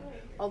crafted it,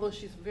 although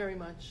she's very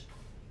much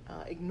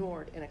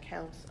ignored in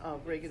accounts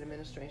of Reagan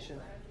administration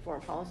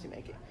foreign policy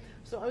making.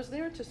 So I was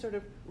there to sort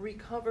of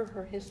recover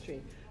her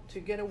history,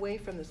 to get away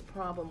from this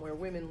problem where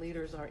women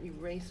leaders are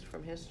erased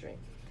from history.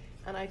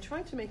 And I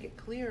tried to make it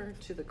clear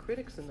to the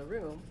critics in the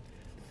room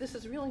that this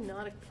is really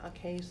not a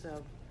case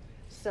of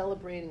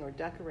celebrating or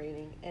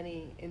decorating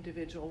any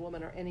individual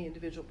woman or any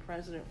individual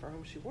president for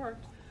whom she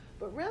worked,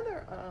 but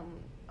rather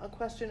a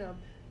question of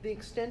the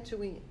extent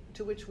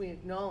to which we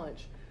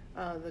acknowledge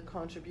the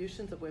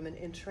contributions of women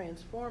in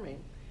transforming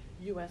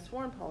U.S.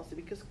 foreign policy,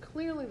 because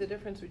clearly the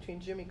difference between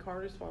Jimmy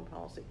Carter's foreign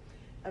policy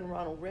and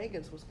Ronald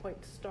Reagan's was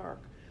quite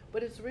stark.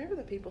 But it's rare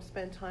that people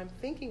spend time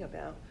thinking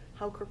about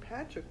how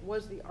Kirkpatrick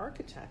was the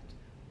architect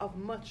of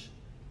much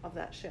of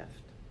that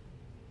shift.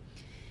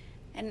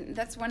 And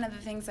that's one of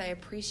the things I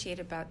appreciate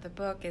about the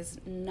book is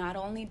not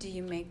only do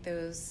you make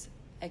those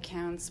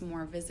accounts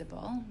more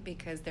visible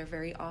because they're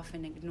very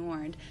often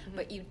ignored,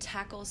 but you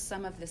tackle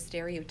some of the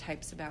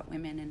stereotypes about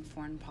women in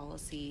foreign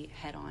policy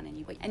head on,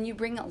 and you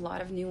bring a lot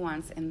of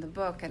nuance in the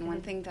book. And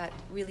one thing that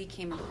really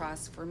came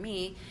across for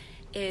me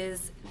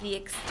is the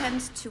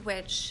extent to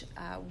which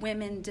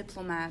women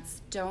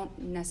diplomats don't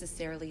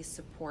necessarily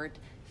support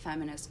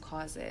feminist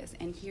causes.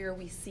 And here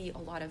we see a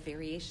lot of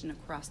variation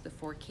across the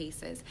 4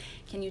 cases.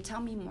 Can you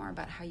tell me more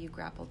about how you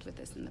grappled with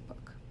this in the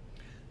book?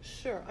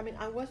 Sure. I mean,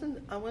 I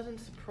wasn't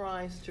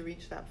surprised to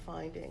reach that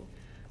finding.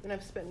 I mean,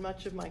 I've spent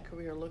much of my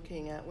career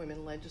looking at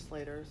women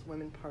legislators,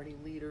 women party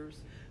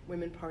leaders,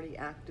 women party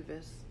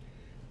activists.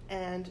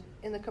 And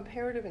in the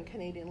comparative and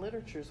Canadian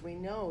literatures, we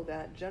know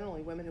that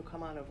generally women who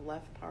come out of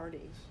left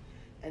parties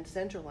and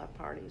center-left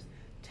parties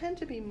tend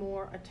to be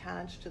more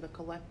attached to the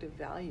collective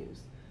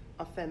values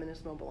of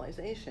feminist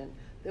mobilization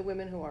than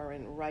women who are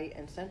in right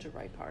and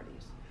center-right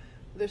parties.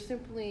 There's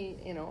simply,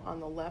 on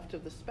the left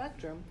of the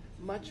spectrum,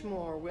 much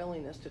more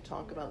willingness to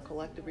talk about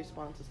collective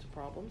responses to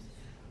problems,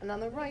 and on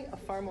the right, a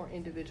far more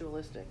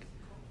individualistic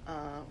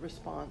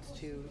response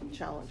to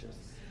challenges.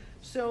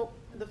 So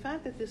the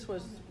fact that this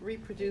was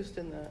reproduced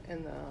in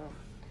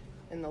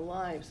the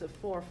lives of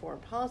 4 foreign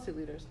policy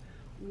leaders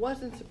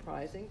wasn't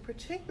surprising,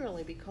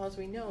 particularly because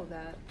we know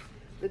that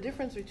the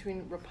difference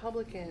between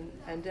Republican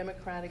and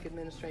Democratic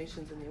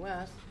administrations in the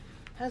U.S.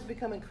 has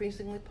become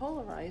increasingly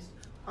polarized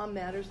on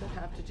matters that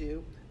have to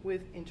do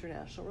with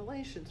international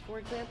relations. For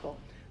example,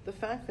 the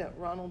fact that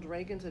Ronald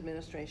Reagan's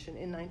administration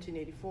in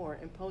 1984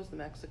 imposed the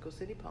Mexico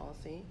City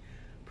policy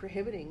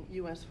prohibiting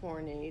U.S.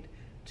 foreign aid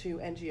to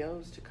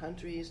NGOs, to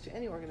countries, to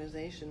any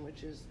organization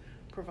which is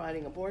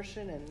providing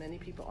abortion, and many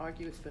people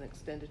argue it's been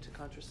extended to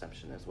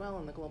contraception as well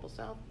in the global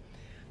south.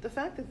 The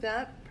fact that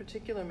that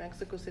particular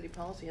Mexico City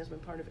policy has been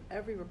part of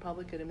every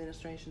Republican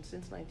administration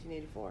since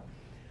 1984,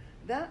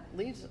 that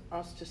leads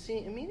us to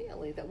see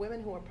immediately that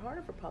women who are part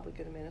of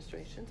Republican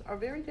administrations are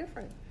very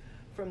different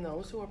from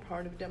those who are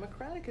part of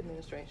Democratic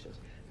administrations,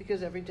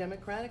 because every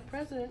Democratic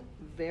president,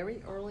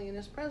 very early in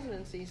his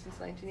presidency since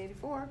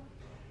 1984,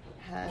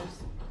 has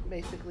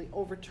basically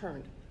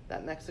overturned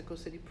that Mexico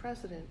City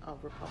precedent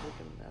of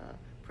Republican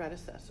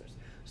predecessors.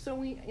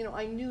 So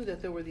I knew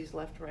that there were these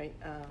left-right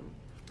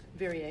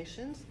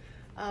variations,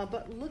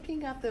 but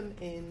looking at them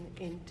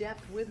in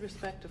depth with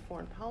respect to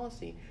foreign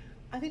policy,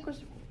 I think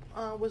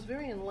was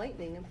very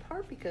enlightening, in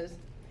part because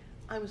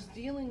I was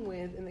dealing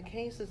with, in the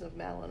cases of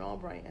Madeleine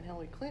Albright and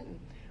Hillary Clinton,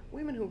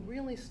 women who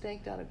really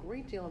staked out a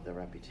great deal of their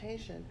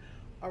reputation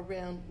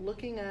around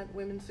looking at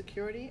women's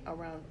security,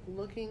 around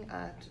looking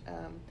at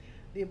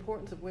the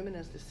importance of women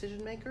as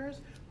decision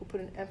makers, who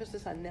put an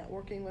emphasis on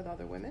networking with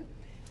other women,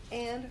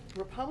 and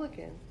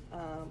Republican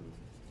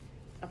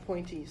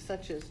appointees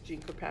such as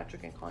Jeane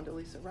Kirkpatrick and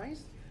Condoleezza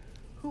Rice,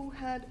 who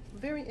had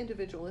very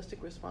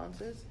individualistic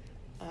responses,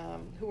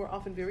 who were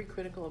often very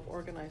critical of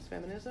organized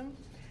feminism.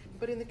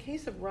 But in the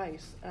case of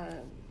Rice,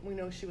 we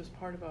know she was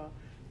part of a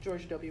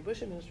George W.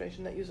 Bush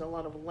administration that used a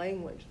lot of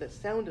language that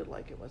sounded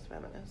like it was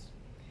feminist.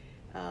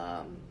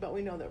 But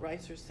we know that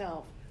Rice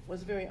herself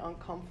was very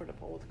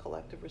uncomfortable with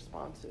collective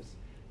responses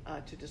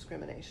to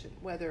discrimination,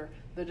 whether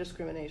the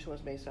discrimination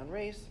was based on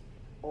race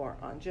or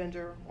on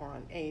gender or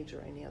on age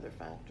or any other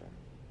factor.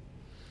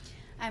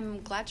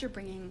 I'm glad you're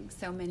bringing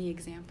so many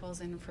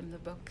examples in from the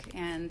book,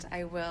 and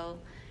I will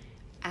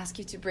ask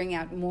you to bring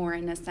out more,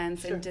 in a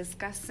sense, in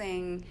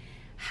discussing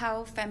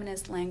how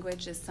feminist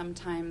language is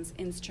sometimes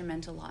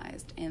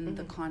instrumentalized in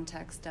the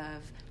context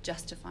of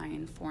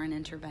justifying foreign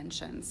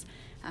interventions.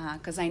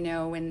 Because I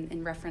know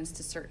in reference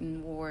to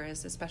certain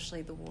wars,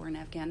 especially the war in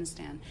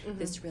Afghanistan,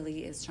 this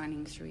really is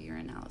shining through your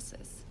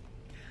analysis.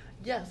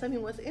 Yes, I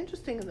mean, what's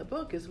interesting in the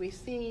book is we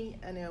see,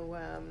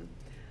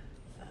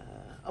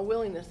 a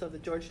willingness of the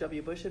George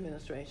W. Bush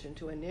administration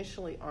to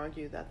initially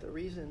argue that the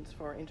reasons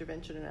for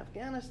intervention in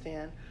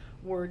Afghanistan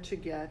were to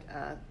get,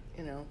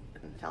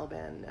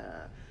 Taliban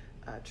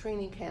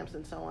training camps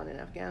and so on in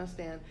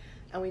Afghanistan.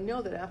 And we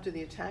know that after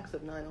the attacks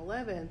of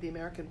 9/11, the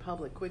American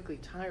public quickly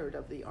tired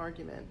of the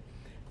argument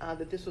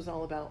that this was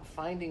all about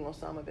finding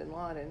Osama bin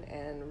Laden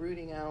and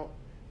rooting out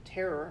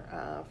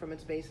terror from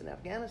its base in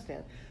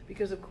Afghanistan,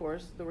 because of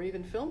course there were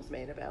even films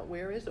made about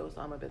where is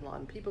Osama bin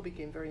Laden. People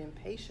became very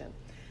impatient,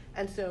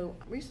 and so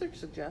research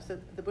suggests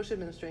that the Bush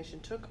administration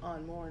took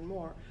on more and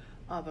more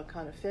of a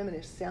kind of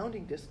feminist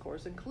sounding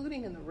discourse,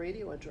 including in the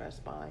radio address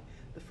by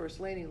the First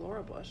Lady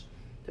Laura Bush,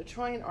 to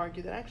try and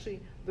argue that actually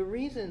the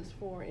reasons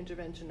for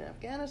intervention in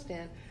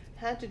Afghanistan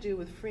had to do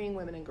with freeing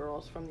women and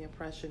girls from the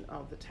oppression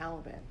of the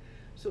Taliban.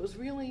 So it was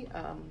really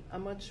a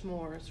much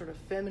more sort of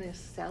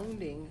feminist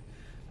sounding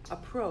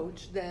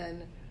approach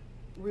than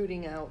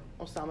rooting out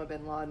Osama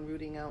bin Laden,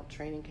 rooting out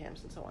training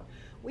camps and so on.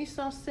 We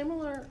saw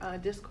similar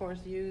discourse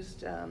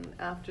used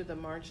after the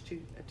March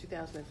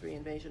 2003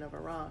 invasion of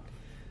Iraq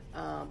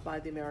by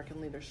the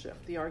American leadership,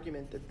 the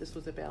argument that this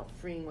was about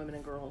freeing women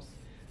and girls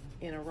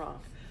in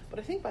Iraq. But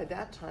I think by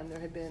that time there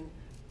had been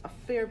a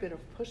fair bit of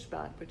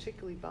pushback,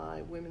 particularly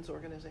by women's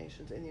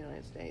organizations in the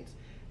United States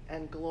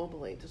and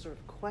globally, to sort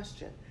of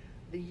question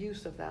the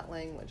use of that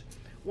language.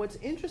 What's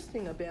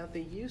interesting about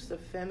the use of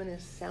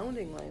feminist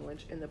sounding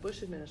language in the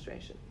Bush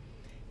administration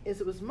is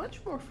it was much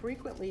more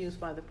frequently used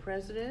by the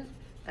president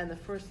and the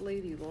First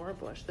Lady Laura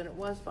Bush than it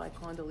was by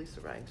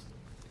Condoleezza Rice,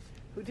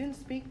 who didn't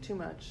speak too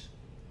much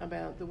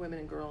about the women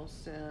and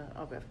girls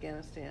of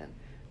Afghanistan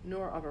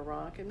nor of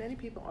Iraq. And many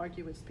people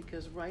argue it's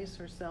because Rice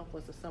herself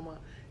was a somewhat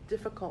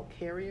difficult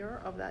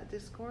carrier of that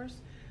discourse.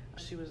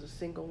 She was a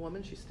single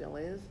woman, she still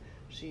is.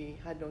 She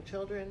had no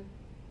children.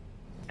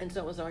 And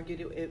so it was argued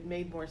it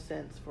made more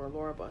sense for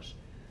Laura Bush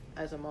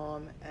as a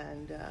mom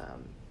and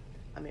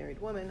a married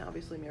woman,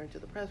 obviously married to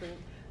the president,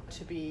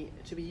 to be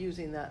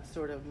using that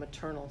sort of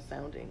maternal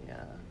sounding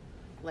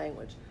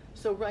language.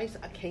 So Rice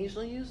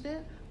occasionally used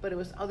it, but it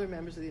was other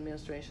members of the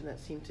administration that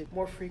seemed to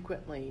more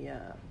frequently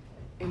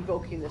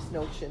invoking this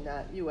notion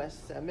that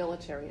U.S.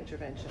 Military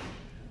intervention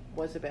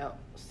was about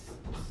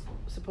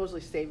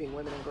supposedly saving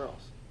women and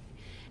girls.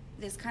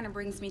 This kind of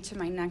brings me to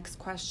my next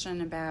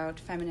question about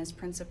feminist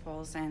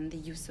principles and the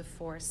use of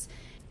force.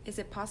 Is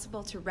it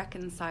possible to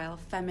reconcile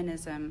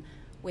feminism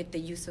with the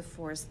use of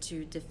force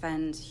to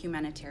defend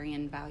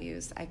humanitarian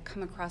values? I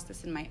come across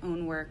this in my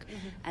own work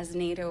as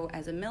NATO,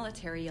 as a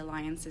military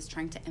alliance, is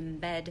trying to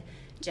embed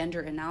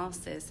gender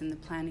analysis in the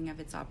planning of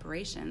its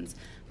operations.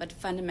 But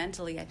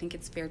fundamentally, I think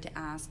it's fair to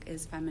ask,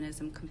 is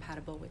feminism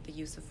compatible with the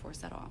use of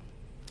force at all?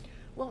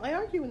 Well, I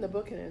argue in the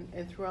book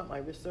and throughout my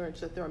research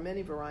that there are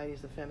many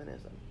varieties of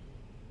feminism.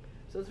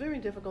 So it's very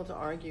difficult to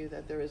argue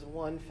that there is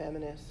one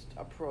feminist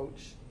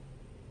approach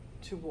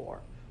to war,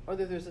 or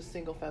that there's a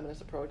single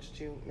feminist approach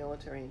to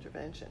military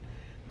intervention.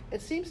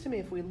 It seems to me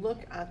if we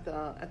look at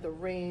the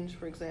range,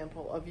 for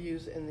example, of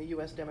views in the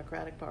U.S.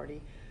 Democratic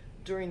Party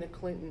during the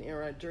Clinton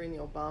era, during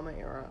the Obama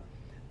era,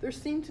 there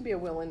seemed to be a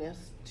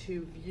willingness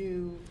to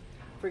view,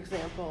 for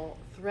example,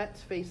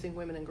 threats facing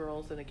women and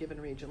girls in a given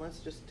region. Let's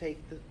just take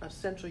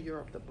Central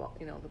Europe, the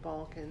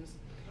Balkans,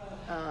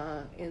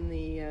 in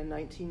the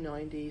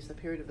 1990s, the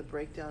period of the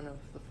breakdown of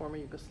the former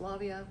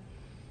Yugoslavia.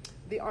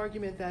 The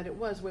argument that it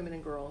was women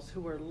and girls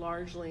who were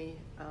largely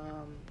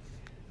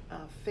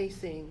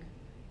facing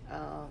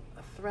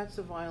threats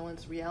of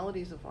violence,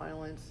 realities of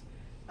violence,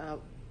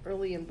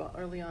 early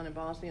on in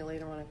Bosnia,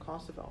 later on in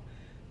Kosovo.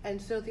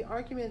 And so the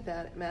argument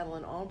that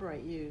Madeleine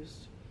Albright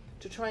used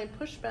to try and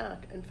push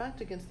back, in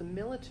fact, against the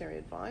military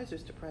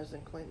advisors to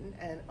President Clinton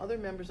and other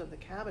members of the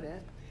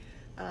cabinet,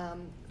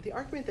 the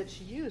argument that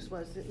she used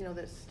was that,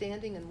 that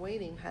standing and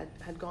waiting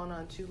had gone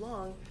on too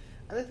long,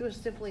 and that there was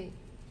simply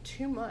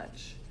too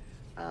much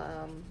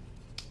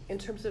in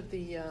terms of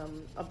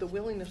the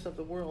willingness of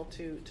the world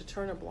to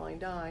turn a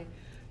blind eye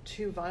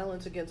to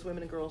violence against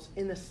women and girls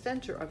in the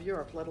center of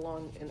Europe, let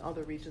alone in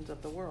other regions of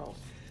the world.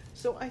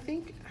 So I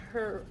think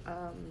her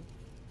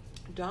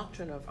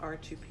doctrine of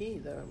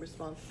R2P, the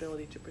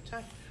responsibility to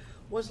protect,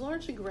 was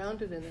largely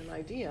grounded in an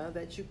idea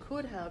that you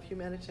could have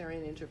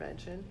humanitarian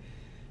intervention.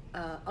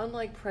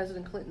 Unlike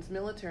President Clinton's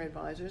military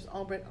advisors,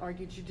 Albright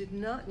argued you did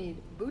not need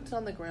boots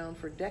on the ground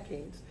for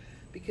decades,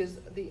 because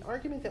the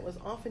argument that was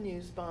often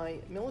used by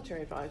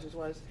military advisors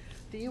was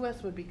the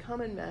U.S. would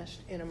become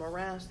enmeshed in a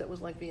morass that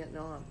was like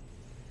Vietnam,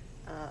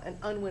 an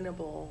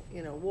unwinnable,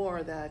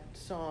 war that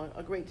saw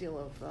a great deal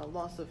of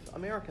loss of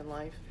American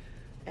life,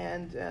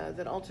 and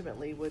that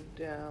ultimately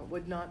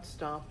would not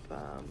stop,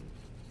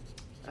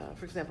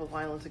 for example,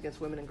 violence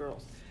against women and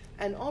girls.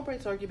 And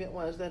Albright's argument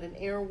was that an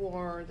air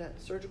war, that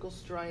surgical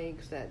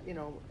strikes, that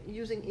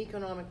using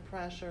economic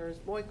pressures,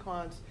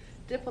 boycotts,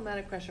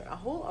 diplomatic pressure, a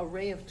whole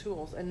array of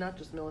tools, and not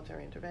just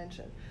military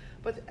intervention,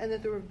 and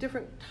that there were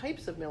different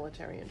types of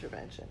military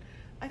intervention.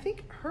 I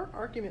think her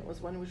argument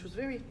was one which was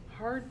very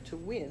hard to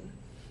win,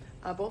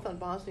 both on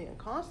Bosnia and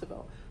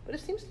Kosovo. But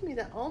it seems to me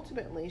that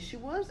ultimately she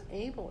was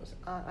able,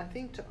 I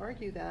think, to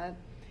argue that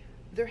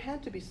there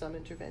had to be some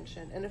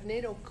intervention. And if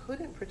NATO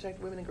couldn't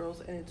protect women and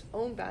girls in its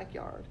own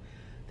backyard,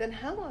 then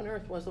how on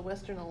earth was the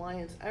Western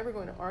Alliance ever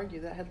going to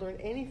argue that it had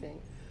learned anything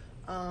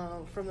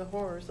from the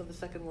horrors of the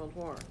Second World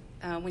War?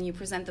 When you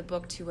present the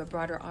book to a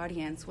broader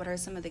audience, what are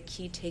some of the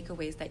key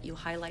takeaways that you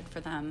highlight for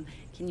them?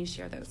 Can you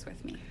share those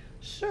with me?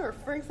 Sure.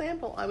 For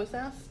example, I was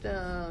asked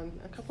a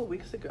couple of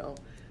weeks ago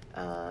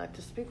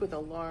to speak with a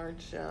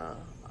large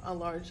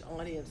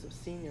audience of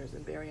seniors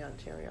in Barrie,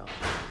 Ontario,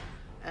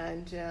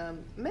 and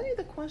many of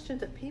the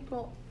questions that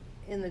people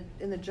in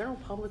the general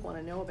public want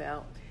to know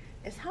about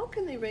is how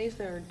can they raise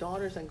their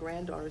daughters and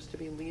granddaughters to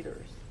be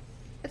leaders?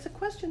 It's a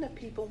question that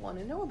people want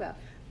to know about.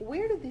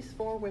 Where did these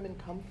 4 women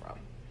come from,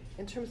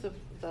 in terms of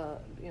the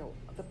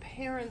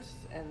parents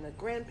and the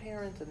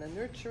grandparents and the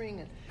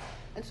nurturing,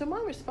 and so my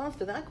response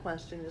to that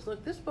question is,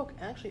 look, this book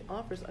actually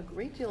offers a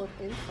great deal of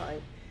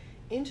insight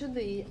into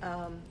the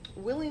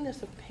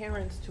willingness of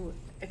parents to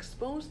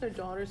expose their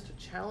daughters to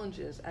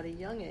challenges at a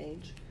young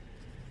age,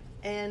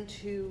 and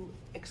to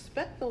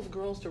expect those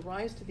girls to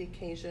rise to the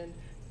occasion,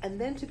 and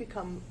then to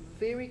become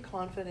very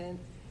confident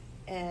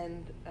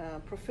and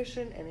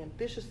proficient and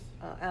ambitious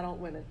adult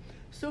women.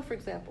 So, for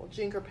example,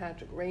 Jean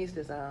Kirkpatrick, raised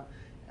as a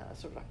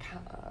sort of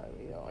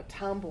a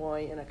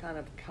tomboy in a kind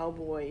of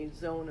cowboy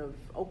zone of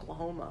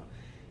Oklahoma,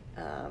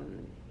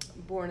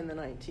 born in the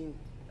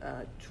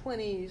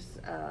 1920s,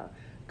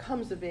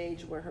 comes of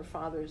age where her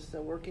father's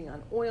working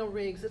on oil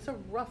rigs. It's a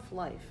rough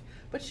life,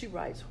 but she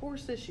rides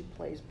horses, she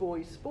plays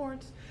boys'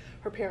 sports.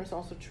 Her parents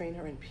also train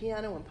her in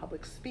piano and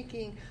public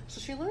speaking, so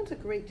she learns a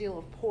great deal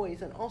of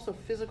poise and also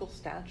physical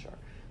stature.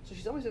 So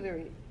she's always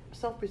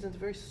self-presents a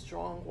very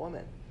strong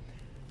woman.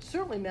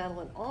 Certainly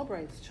Madeleine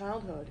Albright's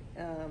childhood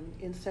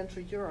in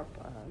Central Europe.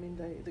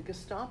 The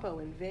Gestapo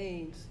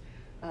invades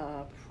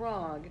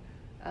Prague,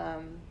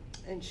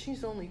 and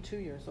she's only 2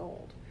 years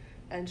old.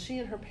 And she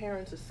and her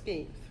parents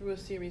escape through a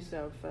series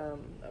of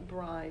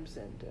bribes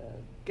and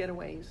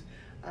getaways.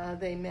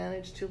 They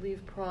manage to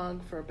leave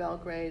Prague for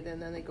Belgrade,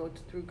 and then they go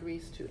through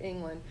Greece to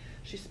England.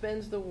 She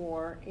spends the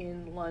war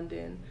in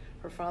London.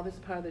 Her father's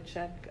part of the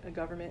Czech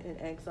government in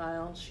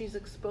exile. She's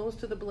exposed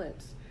to the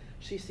Blitz.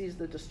 She sees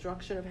the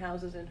destruction of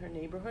houses in her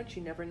neighborhood. She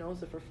never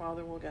knows if her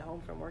father will get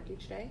home from work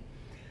each day.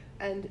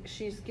 And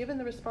she's given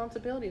the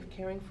responsibility of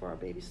caring for our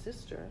baby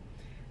sister.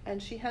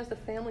 And she has the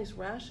family's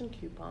ration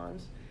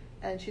coupons,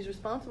 and she's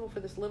responsible for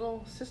this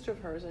little sister of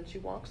hers, and she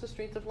walks the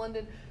streets of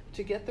London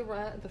to get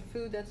the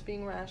food that's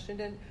being rationed.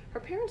 And her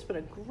parents put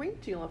a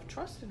great deal of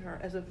trust in her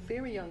as a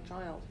very young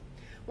child.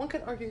 One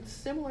could argue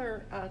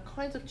similar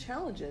kinds of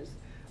challenges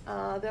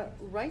that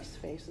Rice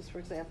faces. For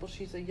example,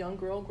 she's a young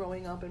girl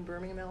growing up in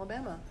Birmingham,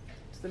 Alabama.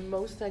 It's the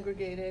most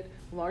segregated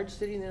large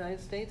city in the United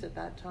States at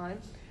that time.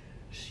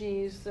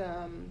 She's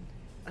a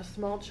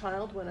small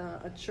child when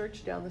a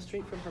church down the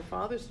street from her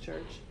father's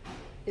church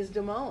is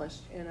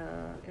demolished in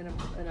an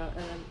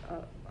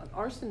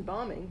arson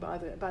bombing by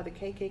the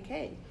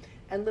KKK,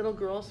 and little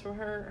girls from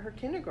her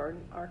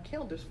kindergarten are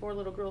killed. There's 4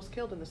 little girls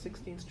killed in the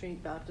 16th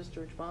Street Baptist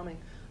Church bombing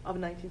of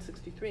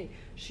 1963.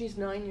 She's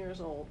 9 years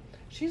old.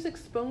 She's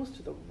exposed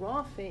to the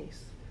raw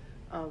face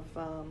of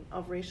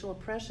racial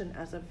oppression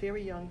as a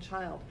very young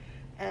child,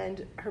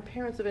 and her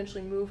parents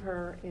eventually move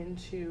her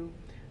into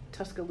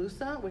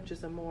Tuscaloosa, which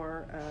is a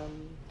more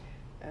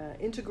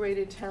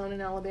integrated town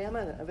in Alabama,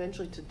 and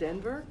eventually to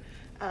Denver.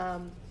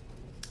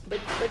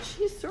 But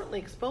she's certainly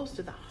exposed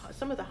to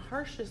some of the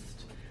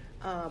harshest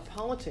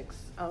politics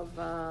of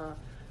the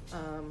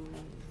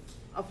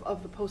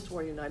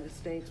post-war United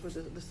States,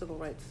 with the civil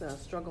rights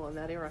struggle in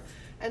that era.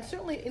 And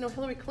certainly,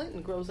 Hillary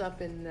Clinton grows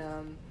up in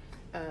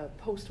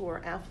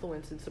post-war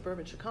affluence in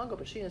suburban Chicago,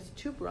 but she has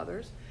 2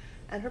 brothers,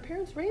 and her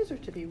parents raise her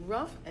to be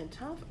rough and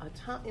tough.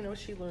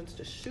 She learns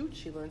to shoot,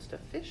 she learns to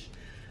fish.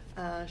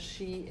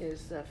 She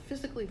is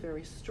physically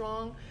very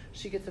strong.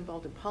 She gets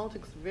involved in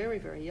politics very,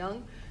 very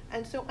young.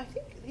 And so I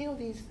think,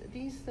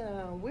 these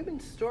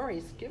women's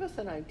stories give us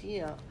an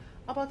idea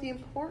about the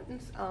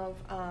importance of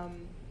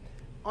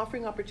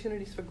offering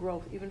opportunities for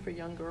growth, even for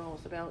young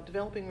girls, about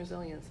developing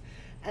resilience.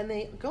 And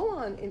they go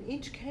on, in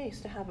each case,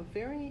 to have a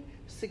very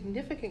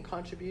significant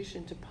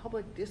contribution to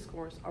public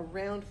discourse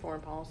around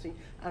foreign policy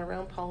and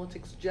around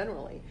politics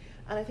generally.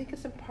 And I think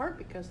it's in part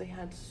because they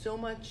had so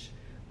much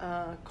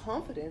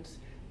confidence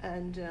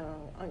and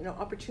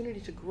opportunity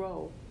to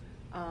grow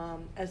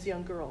as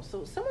young girls.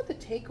 So some of the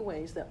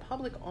takeaways that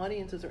public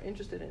audiences are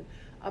interested in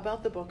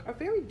about the book are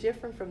very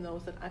different from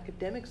those that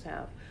academics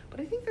have, but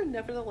I think they're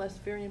nevertheless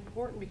very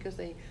important because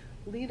they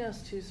lead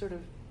us to sort of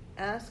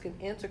ask and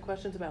answer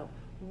questions about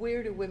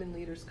where do women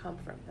leaders come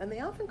from. And they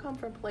often come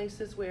from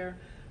places where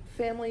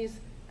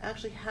families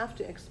actually have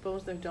to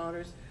expose their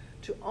daughters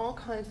to all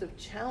kinds of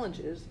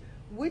challenges,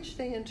 which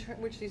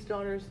these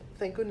daughters,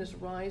 thank goodness,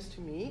 rise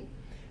to meet.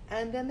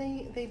 And then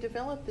they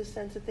develop this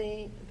sense that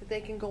they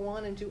can go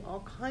on and do all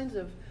kinds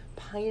of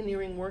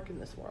pioneering work in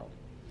this world.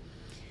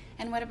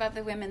 And what about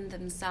the women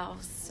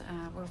themselves?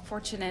 We're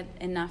fortunate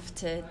enough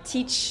to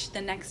teach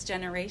the next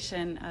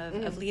generation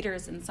of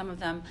leaders, and some of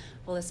them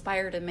will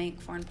aspire to make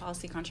foreign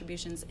policy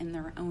contributions in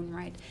their own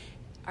right.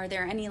 Are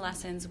there any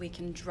lessons we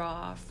can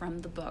draw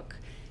from the book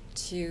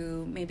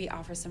to maybe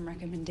offer some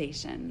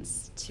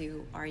recommendations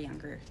to our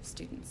younger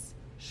students?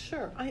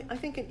 Sure. I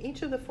think in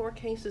each of the 4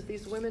 cases,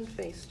 these women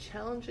face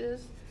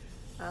challenges,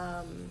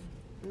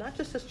 not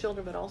just as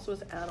children, but also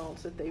as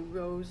adults, that they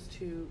rose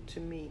to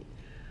meet.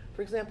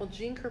 For example,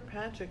 Jean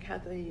Kirkpatrick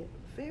had the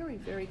very,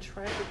 very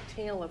tragic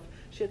tale of,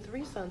 she had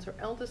 3 sons. Her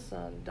eldest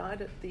son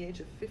died at the age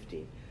of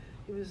 50.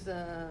 He was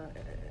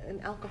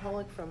an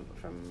alcoholic from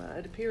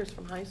it appears,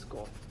 from high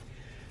school.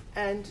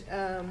 And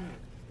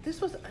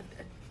this was a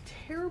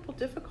terrible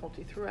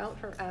difficulty throughout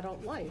her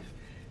adult life.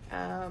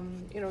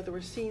 There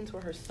were scenes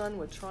where her son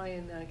would try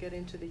and get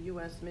into the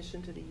U.S.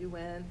 mission to the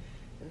UN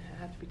and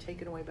have to be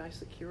taken away by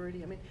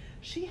security. I mean,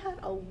 she had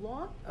a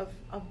lot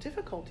of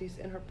difficulties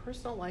in her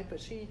personal life, but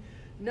she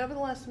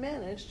nevertheless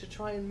managed to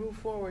try and move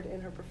forward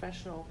in her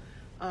professional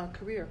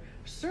career.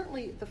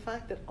 Certainly the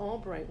fact that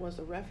Albright was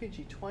a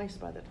refugee twice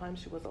by the time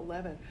she was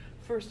 11.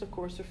 First, of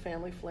course, her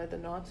family fled the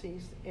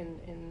Nazis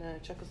in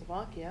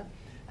Czechoslovakia.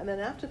 And then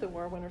after the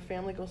war, when her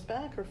family goes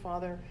back, her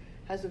father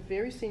has a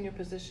very senior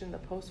position in the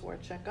post-war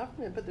Czech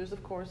government, but there's,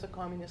 of course, a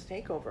communist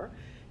takeover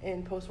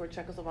in post-war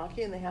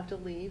Czechoslovakia, and they have to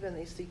leave, and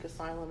they seek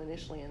asylum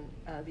initially in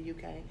the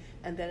UK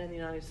and then in the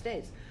United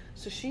States.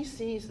 So she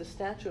sees the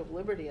Statue of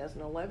Liberty as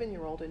an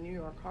 11-year-old in New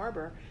York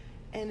Harbor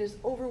and is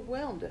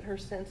overwhelmed at her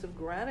sense of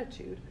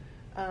gratitude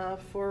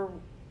for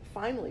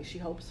finally, she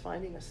hopes,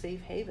 finding a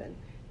safe haven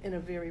in a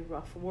very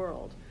rough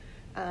world.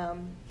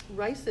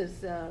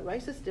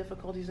 Rice's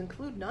difficulties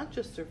include not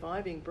just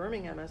surviving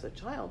Birmingham as a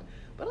child,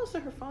 but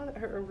also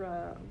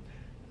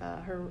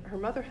her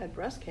mother had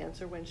breast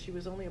cancer when she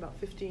was only about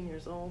 15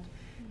 years old,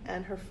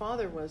 and her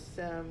father was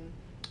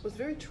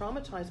very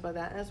traumatized by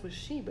that, as was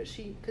she. But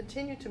she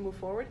continued to move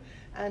forward,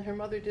 and her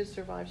mother did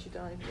survive. She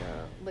died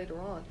later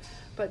on,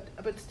 but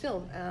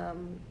still,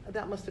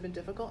 that must have been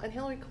difficult. And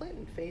Hillary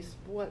Clinton faced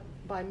what,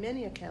 by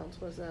many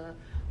accounts, was a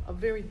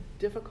very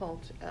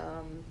difficult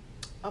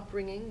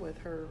upbringing with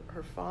her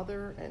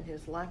father and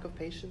his lack of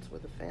patience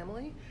with the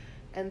family,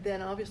 and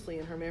then obviously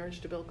in her marriage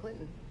to Bill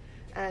Clinton.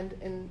 And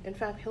in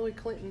fact, Hillary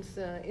Clinton's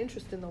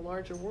interest in the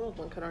larger world,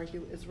 one could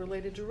argue, is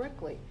related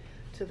directly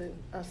to the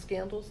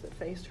scandals that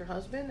faced her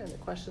husband and the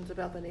questions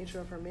about the nature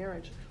of her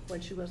marriage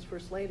when she was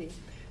First Lady.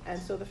 And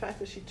so the fact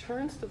that she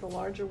turns to the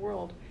larger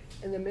world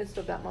in the midst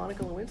of that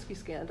Monica Lewinsky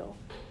scandal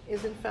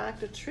is in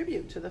fact a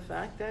tribute to the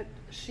fact that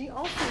she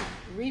also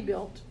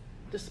rebuilt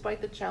despite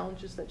the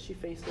challenges that she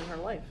faced in her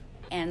life.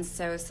 And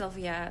so,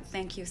 Sylvia,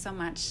 thank you so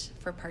much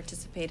for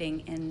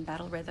participating in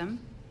Battle Rhythm.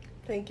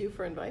 Thank you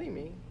for inviting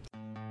me.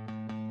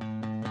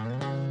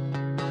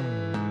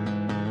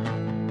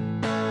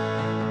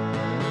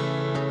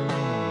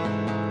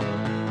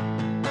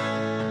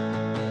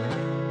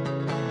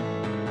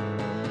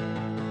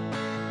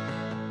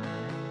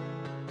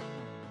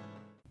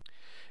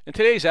 In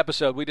today's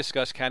episode, we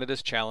discuss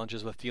Canada's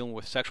challenges with dealing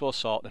with sexual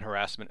assault and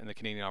harassment in the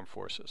Canadian Armed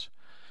Forces.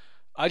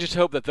 I just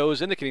hope that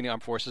those in the Canadian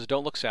Armed Forces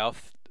don't look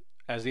south,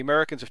 as the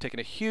Americans have taken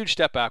a huge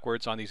step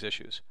backwards on these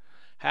issues.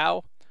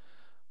 How?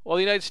 Well,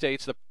 the United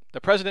States,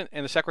 the President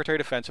and the Secretary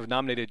of Defense have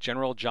nominated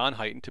General John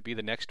Hyten to be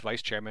the next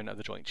Vice Chairman of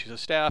the Joint Chiefs of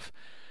Staff,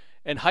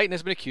 and Hyten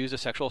has been accused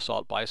of sexual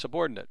assault by a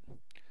subordinate.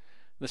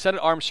 The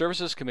Senate Armed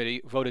Services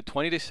Committee voted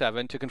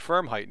 20-7 to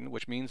confirm Hyten,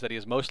 which means that he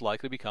is most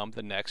likely to become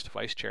the next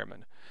Vice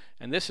Chairman.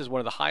 And this is one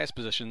of the highest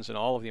positions in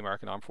all of the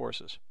American Armed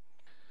Forces.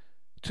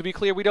 To be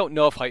clear, we don't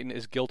know if Hyten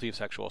is guilty of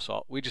sexual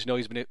assault. We just know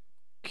he's been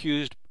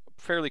accused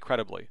fairly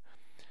credibly.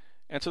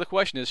 And so the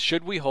question is,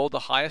 should we hold the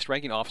highest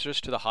ranking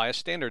officers to the highest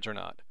standards or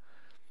not?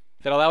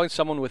 That allowing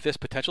someone with this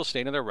potential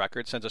stain on their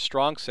record sends a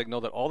strong signal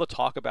that all the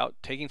talk about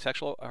taking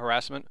sexual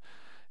harassment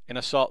and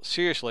assault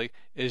seriously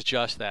is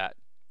just that,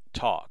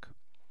 talk.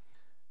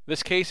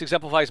 This case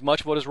exemplifies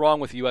much of what is wrong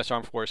with the U.S.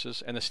 Armed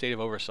Forces and the state of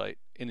oversight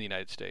in the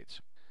United States.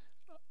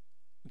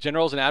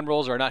 Generals and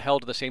admirals are not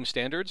held to the same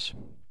standards.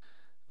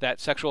 That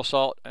sexual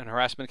assault and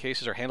harassment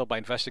cases are handled by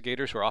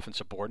investigators who are often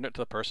subordinate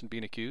to the person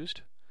being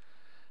accused.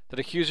 That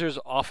accusers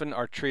often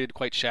are treated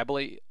quite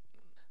shabbily.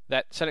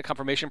 That Senate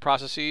confirmation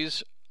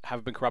processes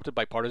have been corrupted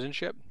by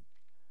partisanship.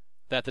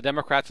 That the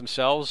Democrats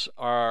themselves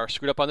are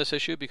screwed up on this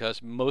issue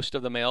because most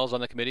of the males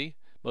on the committee,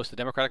 most of the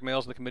Democratic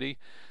males on the committee,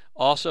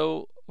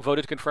 also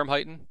voted to confirm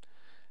Hyten.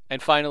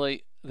 And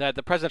finally, that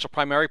the presidential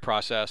primary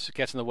process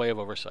gets in the way of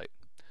oversight.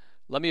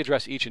 Let me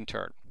address each in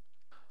turn.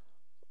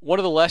 One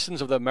of the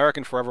lessons of the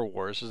American Forever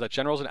Wars is that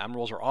generals and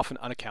admirals are often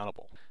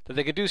unaccountable, that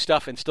they can do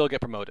stuff and still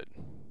get promoted.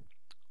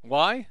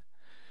 Why?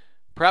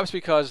 Perhaps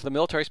because the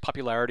military's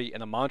popularity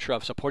and the mantra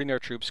of supporting their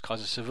troops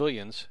causes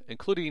civilians,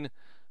 including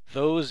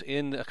those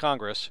in the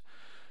Congress,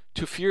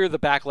 to fear the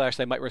backlash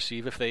they might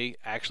receive if they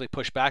actually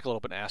push back a little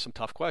bit and ask some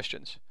tough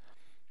questions.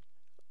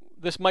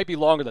 This might be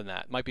longer than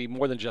that, might be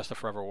more than just the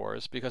Forever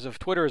Wars, because if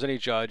Twitter is any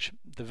judge,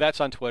 the vets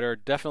on Twitter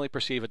definitely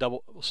perceive a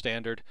double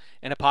standard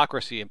and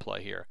hypocrisy in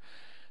play here.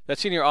 That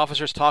senior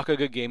officers talk a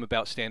good game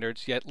about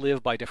standards, yet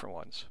live by different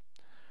ones.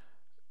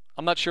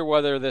 I'm not sure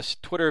whether this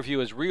Twitter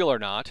view is real or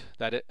not,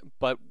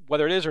 but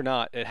whether it is or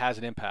not, it has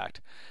an impact.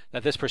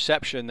 That this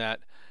perception that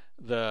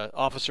the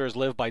officers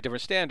live by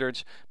different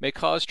standards may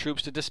cause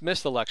troops to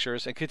dismiss the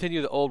lectures and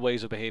continue the old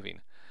ways of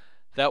behaving.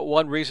 That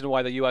one reason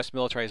why the U.S.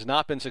 military has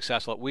not been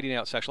successful at weeding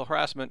out sexual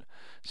harassment,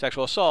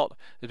 sexual assault,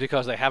 is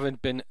because they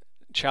haven't been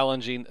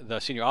challenging the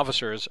senior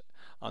officers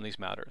on these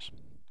matters.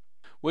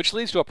 Which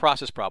leads to a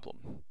process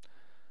problem.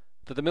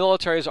 that the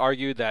military has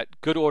argued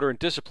that good order and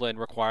discipline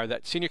require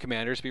that senior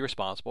commanders be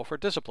responsible for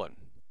discipline,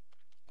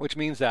 which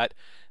means that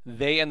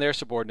they and their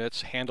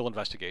subordinates handle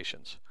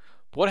investigations.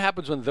 But what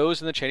happens when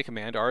those in the chain of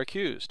command are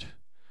accused?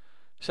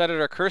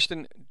 Senator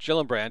Kirsten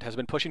Gillibrand has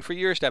been pushing for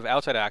years to have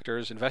outside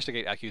actors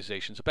investigate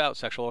accusations about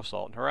sexual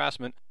assault and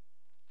harassment,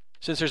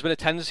 since there's been a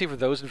tendency for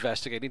those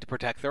investigating to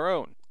protect their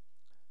own.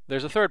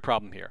 There's a third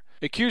problem here.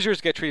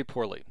 Accusers get treated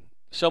poorly.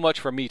 So much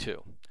for Me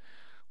Too.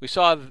 We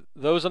saw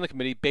those on the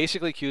committee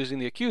basically accusing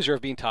the accuser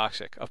of being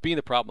toxic, of being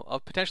the problem,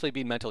 of potentially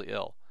being mentally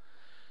ill.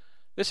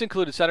 This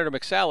included Senator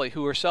McSally,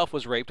 who herself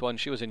was raped when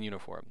she was in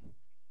uniform.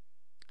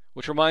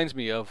 Which reminds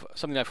me of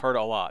something I've heard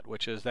a lot,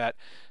 which is that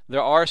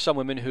there are some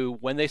women who,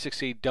 when they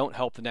succeed, don't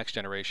help the next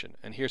generation.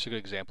 And here's a good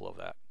example of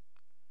that.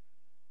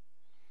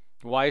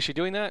 Why is she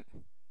doing that?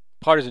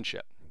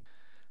 Partisanship.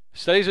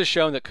 Studies have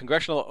shown that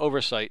congressional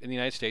oversight in the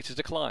United States has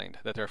declined,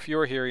 that there are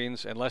fewer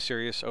hearings and less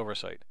serious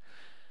oversight.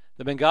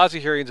 The Benghazi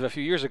hearings of a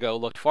few years ago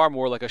looked far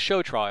more like a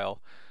show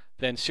trial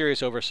than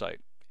serious oversight.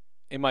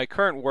 In my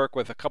current work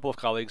with a couple of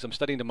colleagues, I'm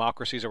studying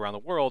democracies around the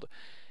world,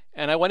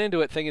 and I went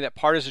into it thinking that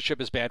partisanship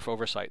is bad for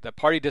oversight, that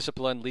party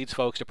discipline leads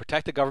folks to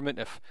protect the government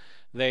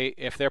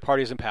if their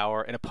party is in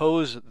power, and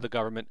oppose the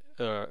government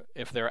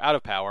if they're out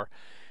of power.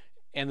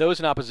 And those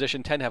in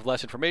opposition tend to have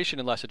less information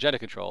and less agenda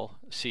control.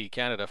 See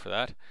Canada for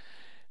that.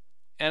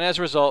 And as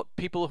a result,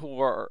 people who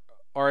are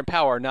in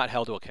power are not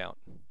held to account.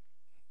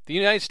 The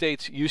United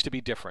States used to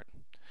be different.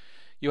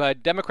 You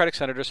had Democratic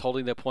senators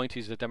holding the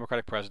appointees of the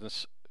Democratic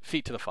presidents'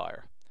 feet to the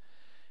fire.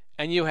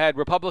 And you had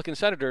Republican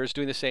senators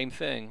doing the same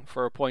thing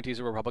for appointees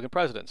of Republican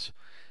presidents.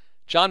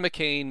 John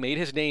McCain made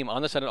his name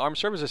on the Senate Armed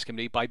Services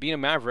Committee by being a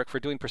maverick for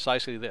doing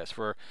precisely this,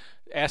 for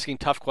asking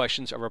tough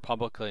questions of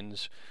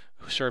Republicans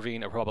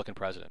serving a Republican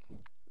president.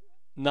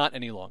 Not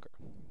any longer.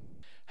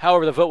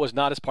 However, the vote was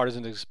not as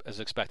partisan as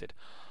expected.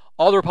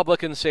 All the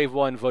Republicans, save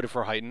one, voted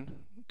for Hyten,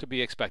 to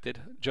be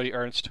expected. Joni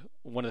Ernst,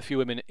 one of the few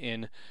women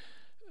in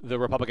the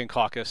Republican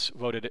caucus,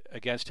 voted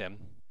against him.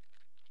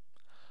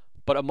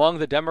 But among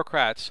the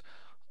Democrats,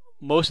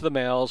 most of the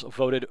males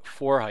voted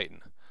for Hyten.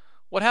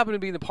 What happened to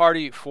be the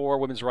party for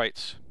women's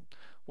rights?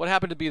 What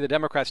happened to be the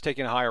Democrats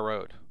taking a higher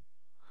road?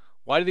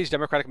 Why did these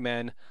Democratic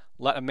men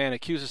let a man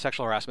accused of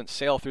sexual harassment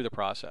sail through the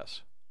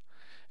process?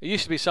 It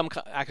used to be some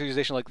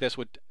accusation like this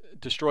would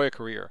destroy a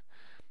career.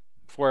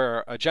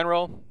 For a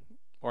general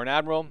or an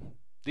admiral,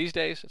 these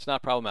days, it's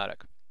not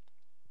problematic.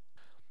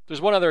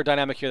 There's one other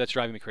dynamic here that's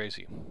driving me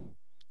crazy.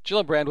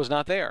 Gillibrand was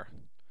not there.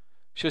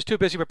 She was too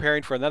busy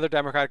preparing for another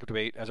Democratic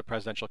debate as a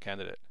presidential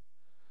candidate.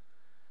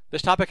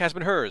 This topic has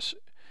been hers.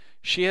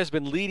 She has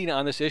been leading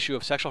on this issue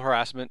of sexual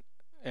harassment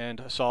and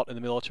assault in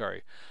the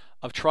military,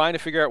 of trying to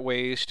figure out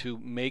ways to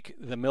make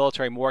the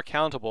military more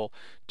accountable,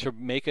 to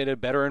make it a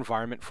better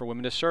environment for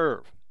women to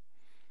serve.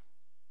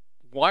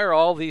 Why are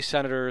all these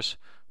senators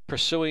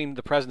pursuing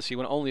the presidency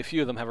when only a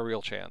few of them have a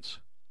real chance?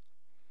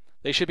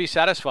 They should be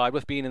satisfied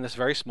with being in this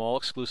very small,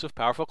 exclusive,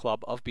 powerful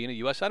club of being a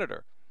U.S.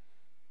 senator.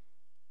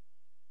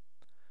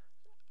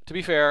 To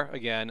be fair,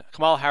 again,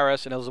 Kamala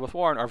Harris and Elizabeth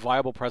Warren are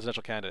viable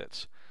presidential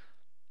candidates.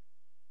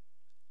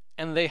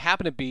 And they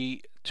happen to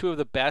be two of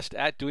the best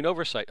at doing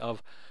oversight,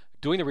 of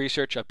doing the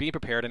research, of being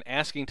prepared, and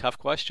asking tough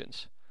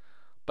questions.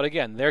 But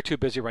again, they're too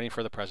busy running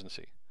for the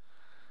presidency.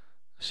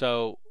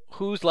 So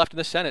who's left in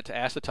the Senate to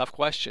ask the tough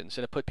questions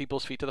and to put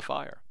people's feet to the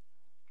fire?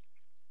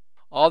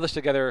 All this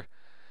together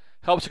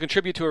helps to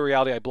contribute to a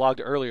reality I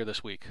blogged earlier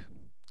this week,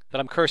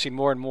 that I'm cursing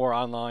more and more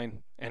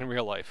online and in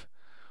real life.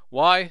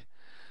 Why?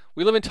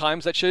 We live in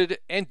times that should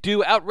and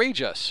do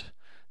outrage us.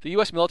 The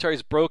U.S. military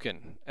is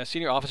broken, as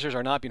senior officers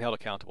are not being held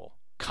accountable.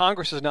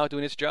 Congress is not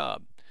doing its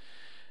job.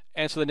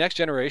 And so the next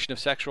generation of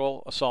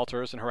sexual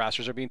assaulters and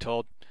harassers are being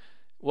told,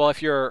 well,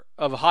 if you're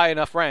of a high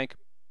enough rank,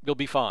 you'll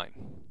be fine.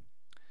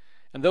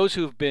 And those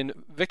who've been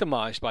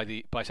victimized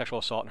by sexual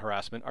assault and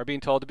harassment are being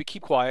told to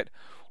keep quiet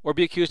or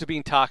be accused of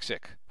being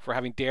toxic for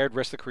having dared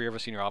risk the career of a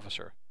senior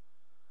officer.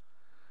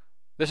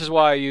 This is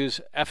why I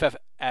use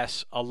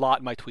FFS a lot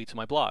in my tweets and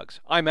my blogs.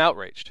 I'm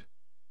outraged.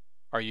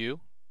 Are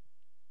you?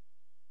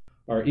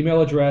 Our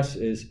email address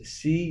is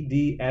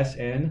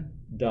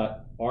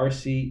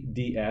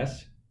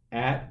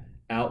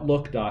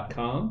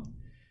cdsn.rcds@outlook.com.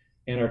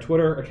 And our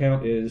Twitter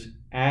account is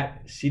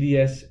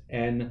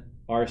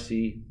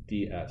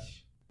 @CDSNRCDS.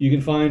 You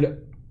can find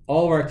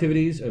all of our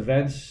activities,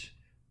 events,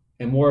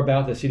 and more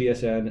about the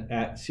CDSN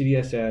at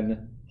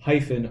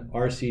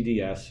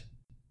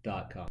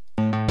cdsn-rcds.com.